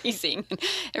really freezing.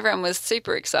 Everyone was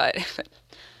super excited. But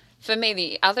for me,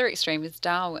 the other extreme is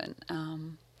Darwin.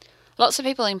 Lots of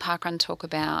people in parkrun talk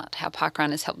about how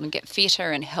parkrun has helped them get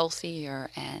fitter and healthier,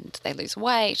 and they lose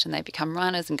weight and they become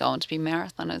runners and go on to be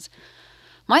marathoners.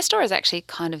 My story is actually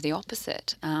kind of the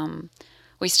opposite.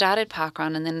 We started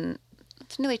parkrun, and then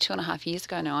it's nearly 2.5 years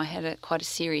ago now, I had quite a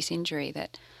serious injury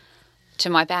to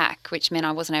my back, which meant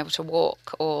I wasn't able to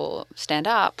walk or stand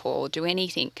up or do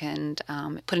anything, and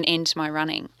it put an end to my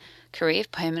running career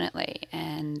permanently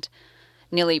and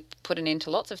nearly put an end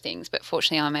to lots of things. But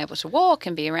fortunately, I'm able to walk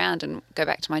and be around and go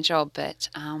back to my job. But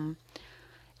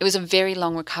it was a very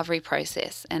long recovery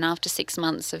process, and after 6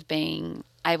 months of being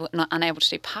unable to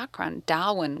do parkrun,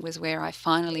 Darwin was where I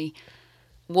finally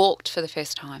walked for the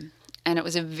first time, and it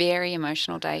was a very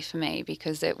emotional day for me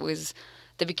because it was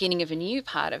the beginning of a new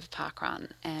part of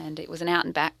parkrun, and it was an out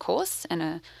and back course and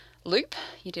a loop.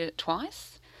 You did it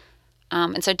twice,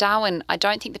 and so Darwin, I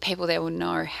don't think the people there will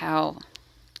know how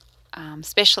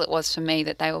special it was for me,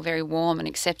 that they were very warm and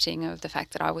accepting of the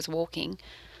fact that I was walking,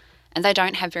 and they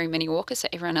don't have very many walkers, so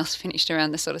everyone else finished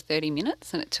around the sort of 30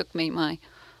 minutes, and it took me my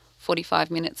 45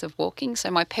 minutes of walking.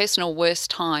 So my personal worst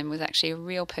time was actually a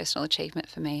real personal achievement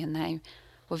for me, and they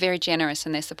were very generous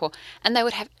in their support, and they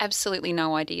would have absolutely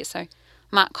no idea. So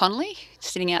Mark Connolly,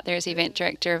 sitting out there as the event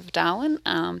director of Darwin,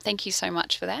 thank you so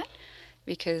much for that.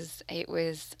 because it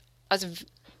was a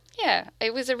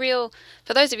real,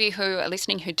 for those of you who are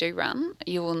listening who do run,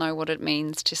 you will know what it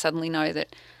means to suddenly know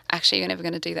that actually you're never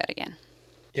going to do that again.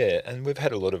 Yeah, and we've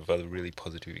had a lot of other really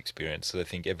positive experiences. I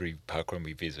think every parkrun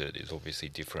we visit is obviously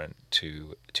different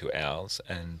to ours,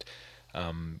 and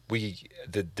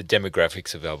the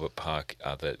demographics of Albert Park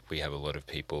are that we have a lot of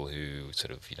people who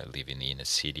sort of live in the inner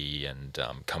city and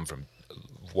come from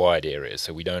wide areas,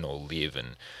 so we don't all live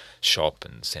and shop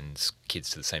and send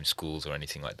kids to the same schools or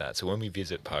anything like that. So when we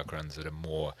visit parkruns that are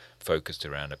more focused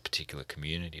around a particular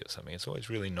community or something, it's always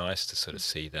really nice to sort of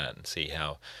see that and see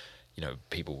how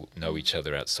people know each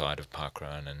other outside of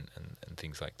parkrun and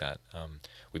things like that.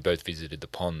 We both visited the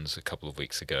ponds a couple of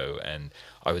weeks ago, and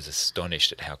I was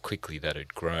astonished at how quickly that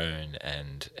had grown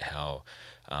and how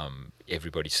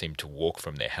everybody seemed to walk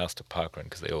from their house to parkrun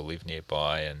because they all live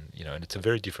nearby, and and it's a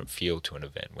very different feel to an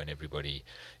event when everybody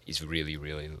is really,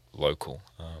 really local.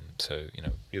 So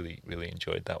really, really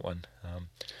enjoyed that one.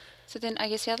 So then I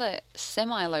guess the other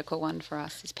semi-local one for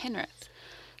us is Penrith.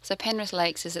 So Penrith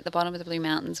Lakes is at the bottom of the Blue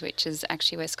Mountains, which is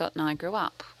actually where Scott and I grew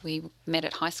up. We met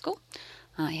at high school.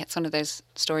 It's one of those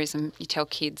stories and you tell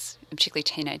kids, and particularly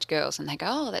teenage girls, and they go,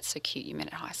 oh, that's so cute, you met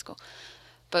at high school.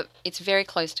 But it's very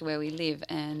close to where we live,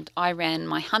 and I ran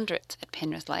my 100th at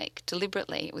Penrith Lake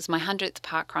deliberately. It was my 100th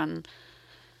parkrun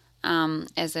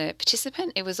as a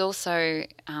participant. It was also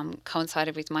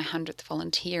coincided with my 100th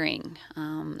volunteering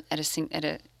at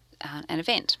an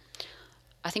event.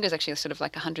 I think it was actually sort of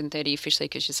like 130 officially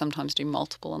because you sometimes do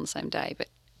multiple on the same day, but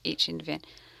each event.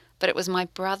 But it was my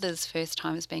brother's first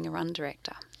time as being a run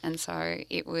director. And so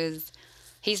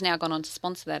he's now gone on to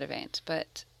sponsor that event.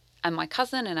 And my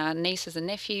cousin and our nieces and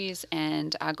nephews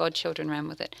and our godchildren ran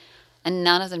with it. And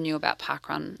none of them knew about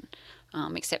parkrun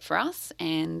except for us.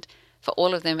 And for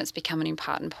all of them, it's become an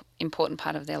important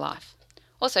part of their life.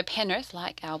 Also, Penrith,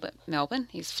 like Albert Melbourne,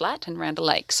 is flat and around a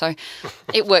lake. So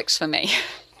it works for me.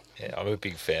 Yeah, I'm a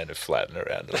big fan of flat and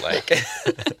around a lake.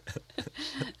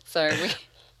 So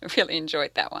we really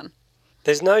enjoyed that one.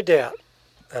 There's no doubt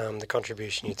the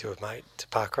contribution you two have made to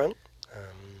parkrun.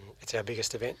 It's our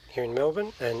biggest event here in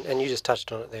Melbourne, and you just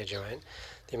touched on it there, Joanne,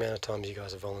 the amount of times you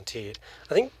guys have volunteered.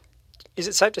 I think, is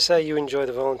it safe to say you enjoy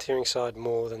the volunteering side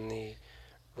more than the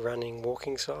running,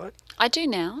 walking side? I do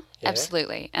now, Yeah.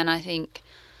 Absolutely. And I think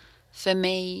for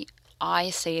me,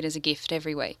 I see it as a gift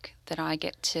every week that I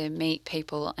get to meet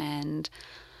people and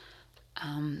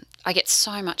I get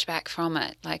so much back from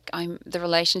it. Like the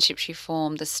relationships you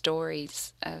form, the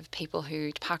stories of people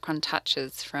who parkrun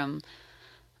touches from,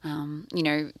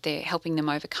 they're helping them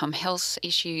overcome health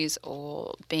issues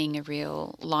or being a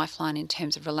real lifeline in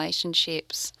terms of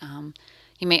relationships.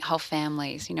 You meet whole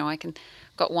families.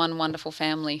 Got one wonderful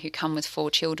family who come with 4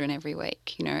 children every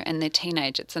week, and they're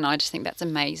teenagers. And I just think that's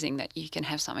amazing that you can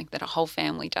have something that a whole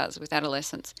family does with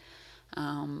adolescents,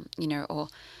 or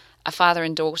a father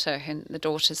and daughter, and the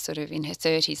daughter's sort of in her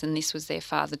 30s, and this was their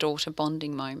father-daughter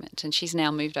bonding moment. And she's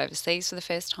now moved overseas for the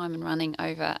first time and running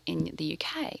over in the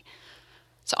UK.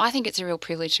 So I think it's a real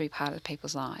privilege to be part of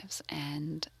people's lives.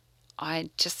 And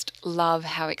I just love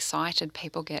how excited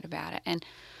people get about it. And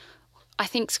I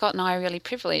think Scott and I are really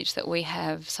privileged that we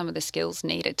have some of the skills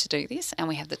needed to do this, and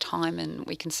we have the time and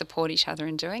we can support each other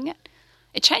in doing it.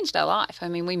 It changed our life. I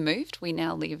mean, we moved. We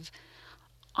now live,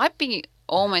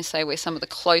 almost say we're some of the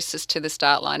closest to the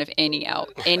start line of any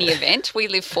event. We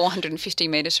live 450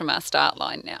 metres from our start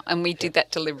line now, and we did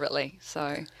that deliberately.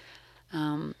 So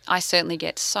I certainly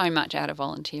get so much out of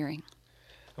volunteering.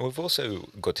 And we've also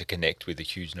got to connect with a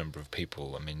huge number of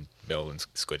people. I mean, Mel and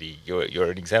Scotty,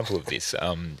 you're an example of this,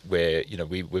 where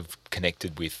we've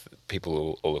connected with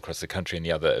people all across the country and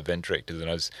the other event directors. And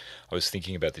I was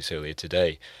thinking about this earlier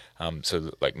today.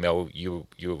 So like Mel, you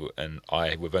and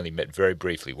I, we've only met very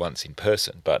briefly once in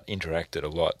person, but interacted a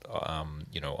lot,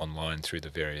 online through the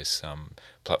various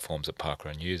platforms that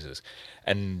parkrun uses.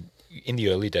 And in the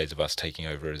early days of us taking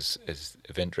over as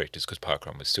event directors, because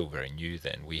parkrun was still very new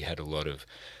then, we had got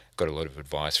a lot of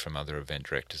advice from other event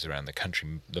directors around the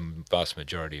country, the vast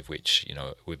majority of which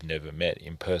we've never met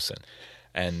in person,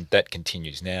 and that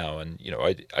continues now. And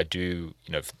I do,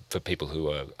 for people who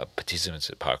are participants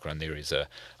at parkrun, there is a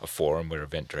forum where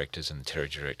event directors and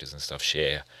territory directors and stuff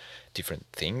share different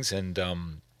things, and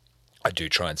I do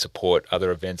try and support other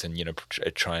events and,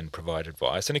 try and provide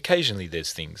advice. And occasionally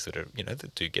there's things that are,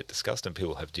 that do get discussed and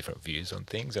people have different views on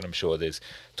things. And I'm sure there's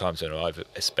times when I've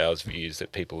espoused views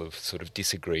that people have sort of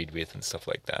disagreed with and stuff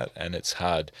like that. And it's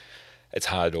hard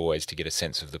always to get a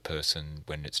sense of the person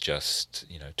when it's just,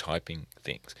 typing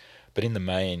things. But in the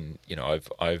main,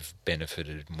 I've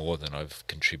benefited more than I've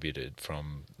contributed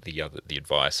from the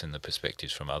advice and the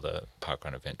perspectives from other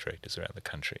parkrun event directors around the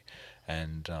country,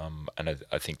 and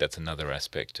I think that's another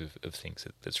aspect of things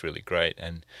that's really great.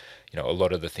 And a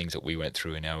lot of the things that we went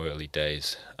through in our early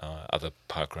days, other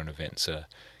parkrun events are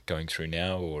going through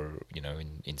now, or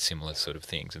in similar sort of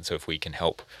things. And so if we can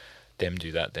help them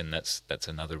do that, then that's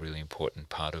another really important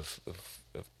part of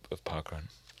parkrun.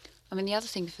 I mean, the other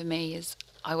thing for me is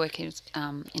I work in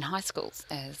high schools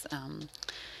as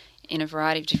in a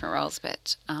variety of different roles,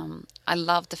 but I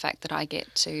love the fact that I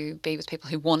get to be with people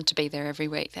who want to be there every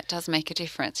week. That does make a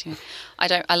difference.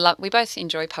 We both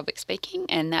enjoy public speaking,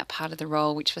 and that part of the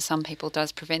role, which for some people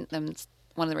does prevent them.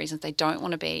 One of the reasons they don't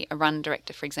want to be a run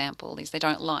director, for example, is they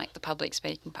don't like the public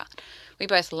speaking part. We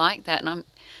both like that,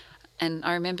 and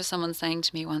I remember someone saying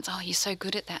to me once, "Oh, you're so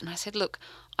good at that." And I said, "Look,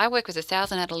 I work with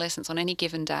 1,000 adolescents on any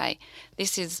given day.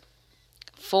 This is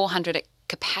 400 at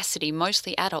capacity,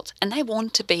 mostly adults, and they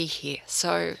want to be here.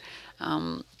 So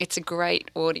it's a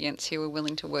great audience who are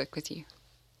willing to work with you."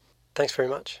 Thanks very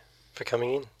much for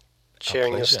coming in,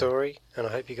 sharing your story, and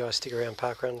I hope you guys stick around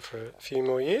Parkrun for a few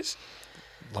more years.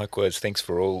 Likewise, thanks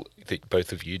for all that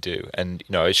both of you do. And,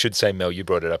 I should say, Mel, you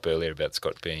brought it up earlier about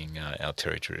Scott being our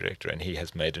territory director, and he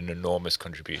has made an enormous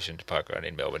contribution to parkrun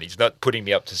in Melbourne. He's not putting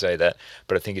me up to say that,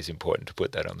 but I think it's important to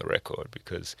put that on the record,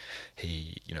 because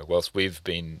he, whilst we've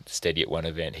been steady at one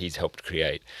event, he's helped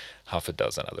create half a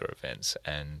dozen other events.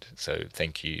 And so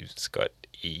thank you, Scott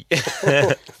E,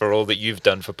 for all that you've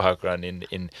done for parkrun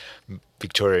in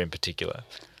Victoria in particular.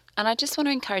 And I just want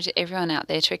to encourage everyone out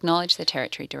there to acknowledge the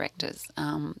territory directors,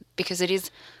 because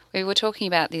we were talking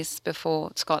about this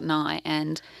before, Scott and I,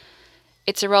 and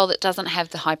it's a role that doesn't have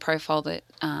the high profile that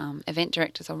event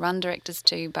directors or run directors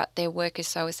do, but their work is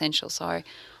so essential. So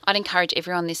I'd encourage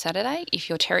everyone this Saturday, if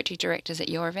you're territory directors at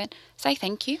your event, say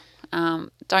thank you.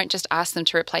 Don't just ask them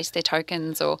to replace their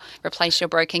tokens or replace your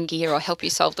broken gear or help you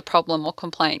solve the problem or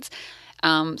complaints.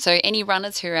 So any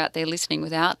runners who are out there listening,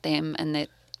 without them and their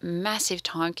massive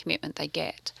time commitment they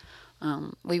get,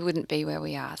 we wouldn't be where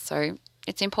we are. So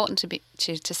it's important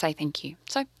to say thank you.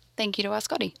 So thank you to our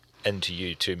Scotty. And to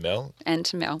you too, Mel. And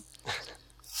to Mel.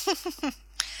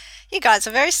 You guys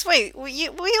are very sweet.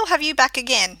 We'll have you back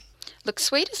again. Look,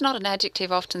 sweet is not an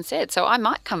adjective often said, so I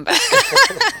might come back.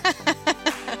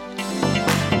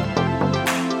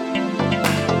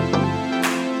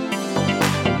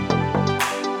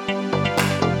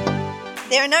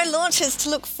 There are no launches to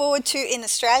look forward to in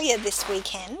Australia this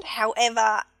weekend.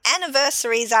 However,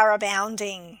 anniversaries are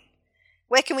abounding.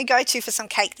 Where can we go to for some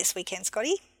cake this weekend,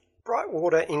 Scotty?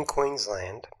 Brightwater in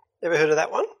Queensland. Ever heard of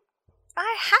that one?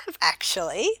 I have,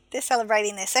 actually. They're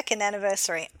celebrating their 2nd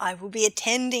anniversary. I will be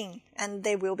attending, and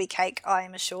there will be cake, I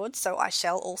am assured, so I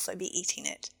shall also be eating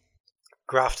it.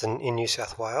 Grafton in New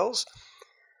South Wales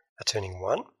are turning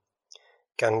 1.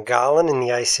 Gungahlin in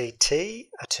the ACT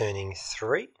are turning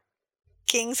 3.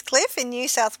 Kingscliff in New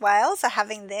South Wales are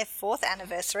having their 4th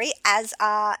anniversary, as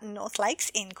are North Lakes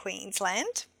in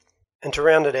Queensland. And to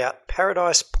round it out,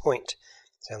 Paradise Point.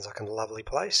 Sounds like a lovely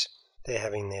place. They're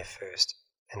having their 1st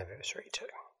anniversary too.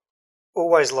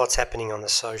 Always lots happening on the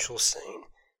social scene.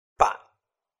 But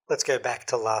let's go back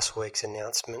to last week's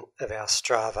announcement of our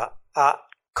Strava Art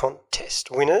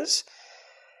Contest winners.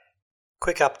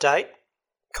 Quick update.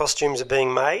 Costumes are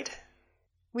being made.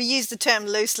 We use the term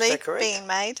loosely, Is that correct? being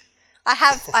made. I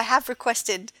have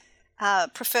requested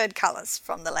preferred colours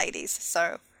from the ladies,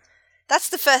 so that's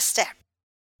the first step.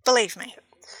 Believe me.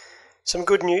 Some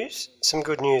good news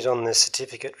on the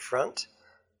certificate front.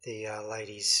 The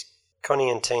ladies, Connie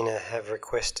and Tina, have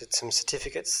requested some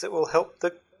certificates that will help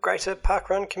the greater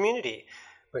parkrun community.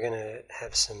 We're going to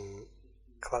have some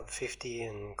Club 50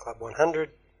 and Club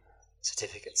 100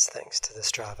 certificates thanks to the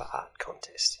Strava Art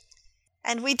Contest.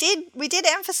 And we did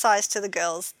emphasise to the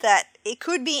girls that it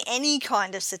could be any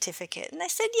kind of certificate. And they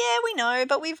said, yeah, we know,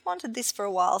 but we've wanted this for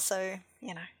a while, so,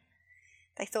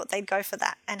 they thought they'd go for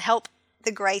that and help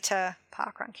the greater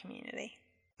parkrun community.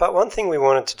 But one thing we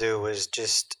wanted to do was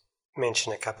just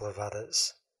mention a couple of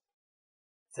others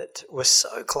that were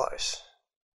so close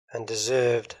and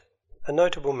deserved a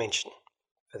notable mention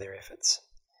for their efforts.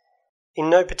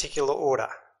 In no particular order,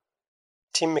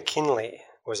 Tim McKinley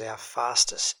was our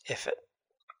fastest effort.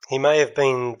 He may have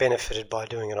been benefited by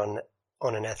doing it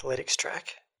on an athletics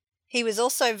track. He was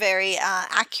also very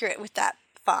accurate with that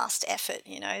fast effort.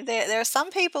 There are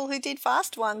some people who did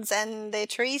fast ones and their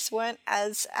trees weren't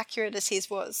as accurate as his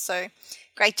was. So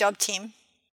great job, Tim.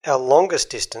 Our longest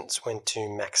distance went to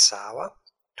Maxawa,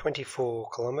 24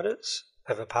 kilometres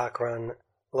of a parkrun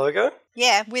logo.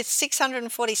 Yeah, with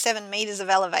 647 metres of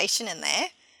elevation in there.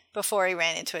 before he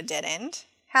ran into a dead end.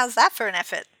 How's that for an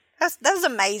effort? That was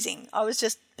amazing. I was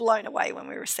just blown away when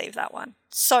we received that one.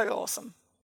 So awesome.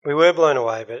 We were blown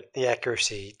away, but the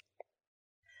accuracy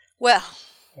Well,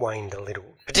 waned a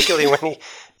little, particularly when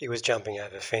he was jumping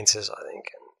over fences, I think.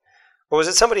 Or was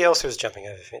it somebody else who was jumping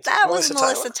over fences? that was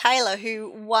Melissa Taylor, who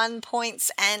won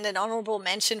points and an honourable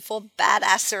mention for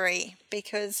badassery,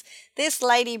 because this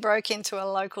lady broke into a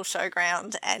local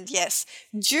showground, and yes,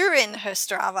 during her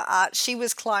Strava art, she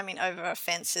was climbing over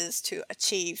fences to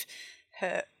achieve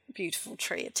her beautiful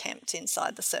tree attempt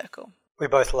inside the circle. We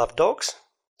both love dogs,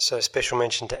 so special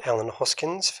mention to Alan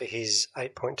Hoskins for his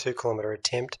 8.2 kilometre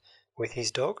attempt with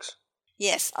his dogs.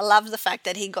 Yes, I love the fact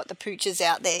that he got the pooches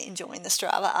out there enjoying the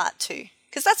Strava art too.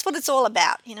 Because that's what it's all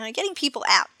about, you know, getting people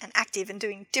out and active and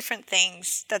doing different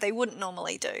things that they wouldn't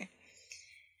normally do.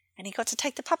 And he got to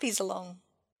take the puppies along.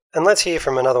 And let's hear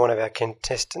from another one of our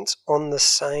contestants on the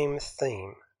same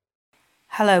theme.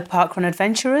 Hello, Parkrun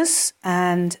adventurers,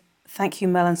 and thank you,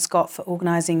 Mel and Scott, for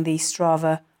organising the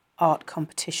Strava art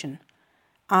competition.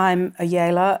 I'm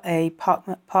Ayala, a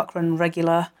parkrun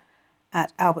regular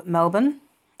at Albert Melbourne,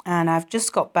 and I've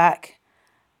just got back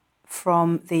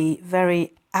from the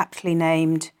very aptly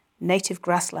named Native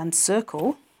Grassland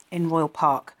Circle in Royal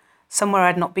Park, somewhere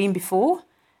I'd not been before,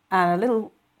 and a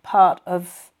little part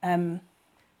of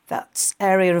that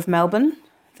area of Melbourne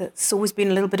that's always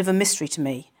been a little bit of a mystery to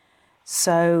me.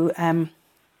 So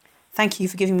thank you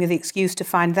for giving me the excuse to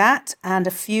find that and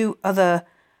a few other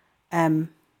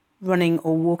running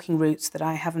or walking routes that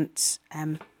I haven't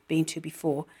been to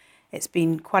before. It's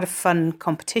been quite a fun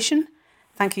competition.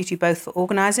 Thank you to you both for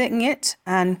organising it,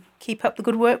 and keep up the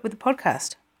good work with the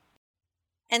podcast.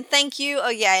 And thank you,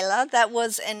 Oyela. That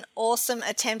was an awesome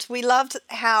attempt. We loved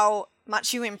how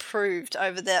much you improved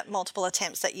over the multiple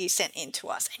attempts that you sent in to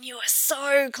us. And you were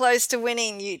so close to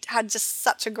winning. You had just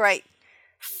such a great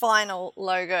final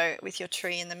logo with your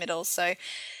tree in the middle. So,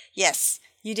 yes,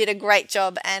 you did a great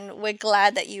job, and we're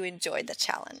glad that you enjoyed the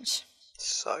challenge.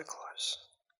 So close.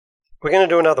 We're going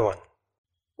to do another one.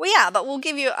 We are, but we'll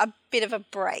give you a bit of a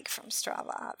break from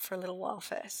Strava art for a little while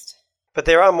first. But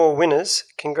there are more winners.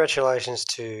 Congratulations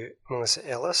to Melissa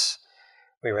Ellis.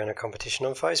 We ran a competition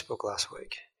on Facebook last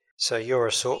week. So your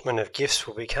assortment of gifts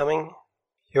will be coming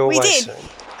your way soon.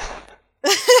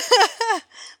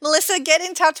 Melissa, get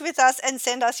in touch with us and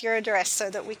send us your address so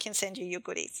that we can send you your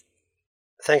goodies.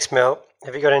 Thanks, Mel.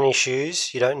 Have you got any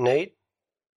shoes you don't need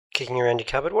kicking around your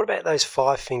cupboard? What about those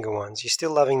 5-finger ones? You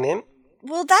still loving them?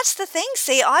 Well, that's the thing.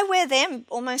 See, I wear them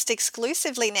almost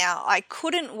exclusively now. I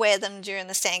couldn't wear them during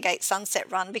the Sandgate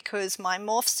Sunset Run because my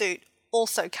morph suit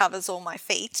also covers all my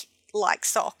feet, like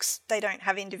socks. They don't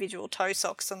have individual toe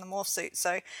socks on the morph suit,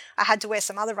 so I had to wear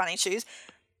some other running shoes.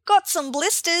 Got some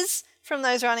blisters from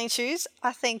those running shoes.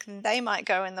 I think they might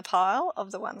go in the pile of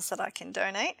the ones that I can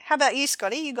donate. How about you,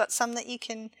 Scotty? You got some that you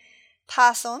can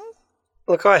pass on?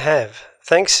 Look, I have.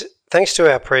 Thanks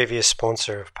to our previous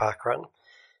sponsor of Parkrun.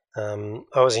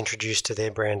 I was introduced to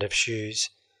their brand of shoes,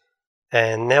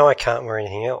 and now I can't wear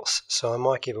anything else, so I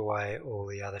might give away all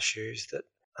the other shoes that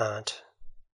aren't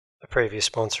a previous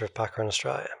sponsor of Parkrun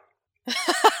Australia.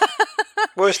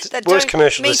 worst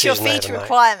commercial meet your decision feet ever,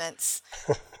 requirements.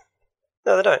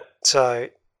 No, they don't. So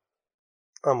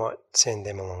I might send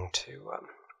them along to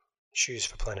Shoes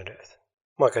for Planet Earth.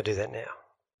 Might go do that now.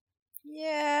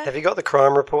 Yeah. Have you got the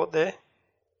crime report there?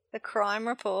 The crime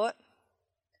report.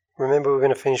 Remember, we're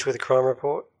going to finish with a crime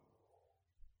report?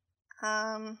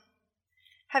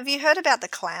 Have you heard about the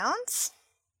clowns?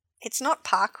 It's not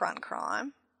parkrun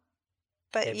crime,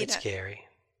 but yeah, but scary.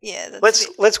 Yeah,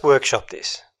 let's workshop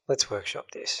this.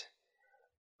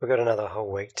 We've got another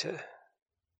whole week to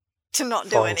not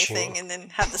do anything and then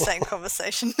have the same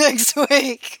conversation next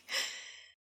week.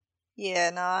 Yeah,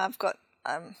 no,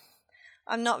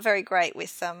 I'm not very great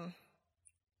with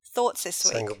thoughts this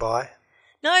week. Saying goodbye.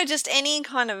 No, just any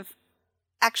kind of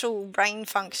actual brain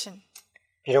function.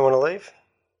 You don't want to leave?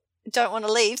 Don't want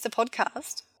to leave the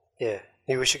podcast? Yeah.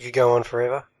 You wish it could go on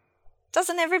forever?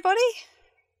 Doesn't everybody?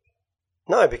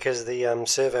 No, because the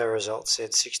survey results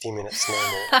said 60 minutes, no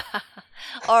more.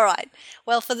 All right.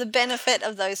 Well, for the benefit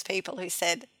of those people who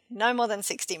said no more than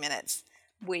 60 minutes,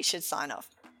 we should sign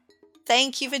off.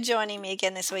 Thank you for joining me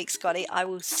again this week, Scotty. I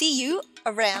will see you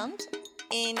around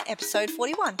in episode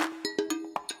 41.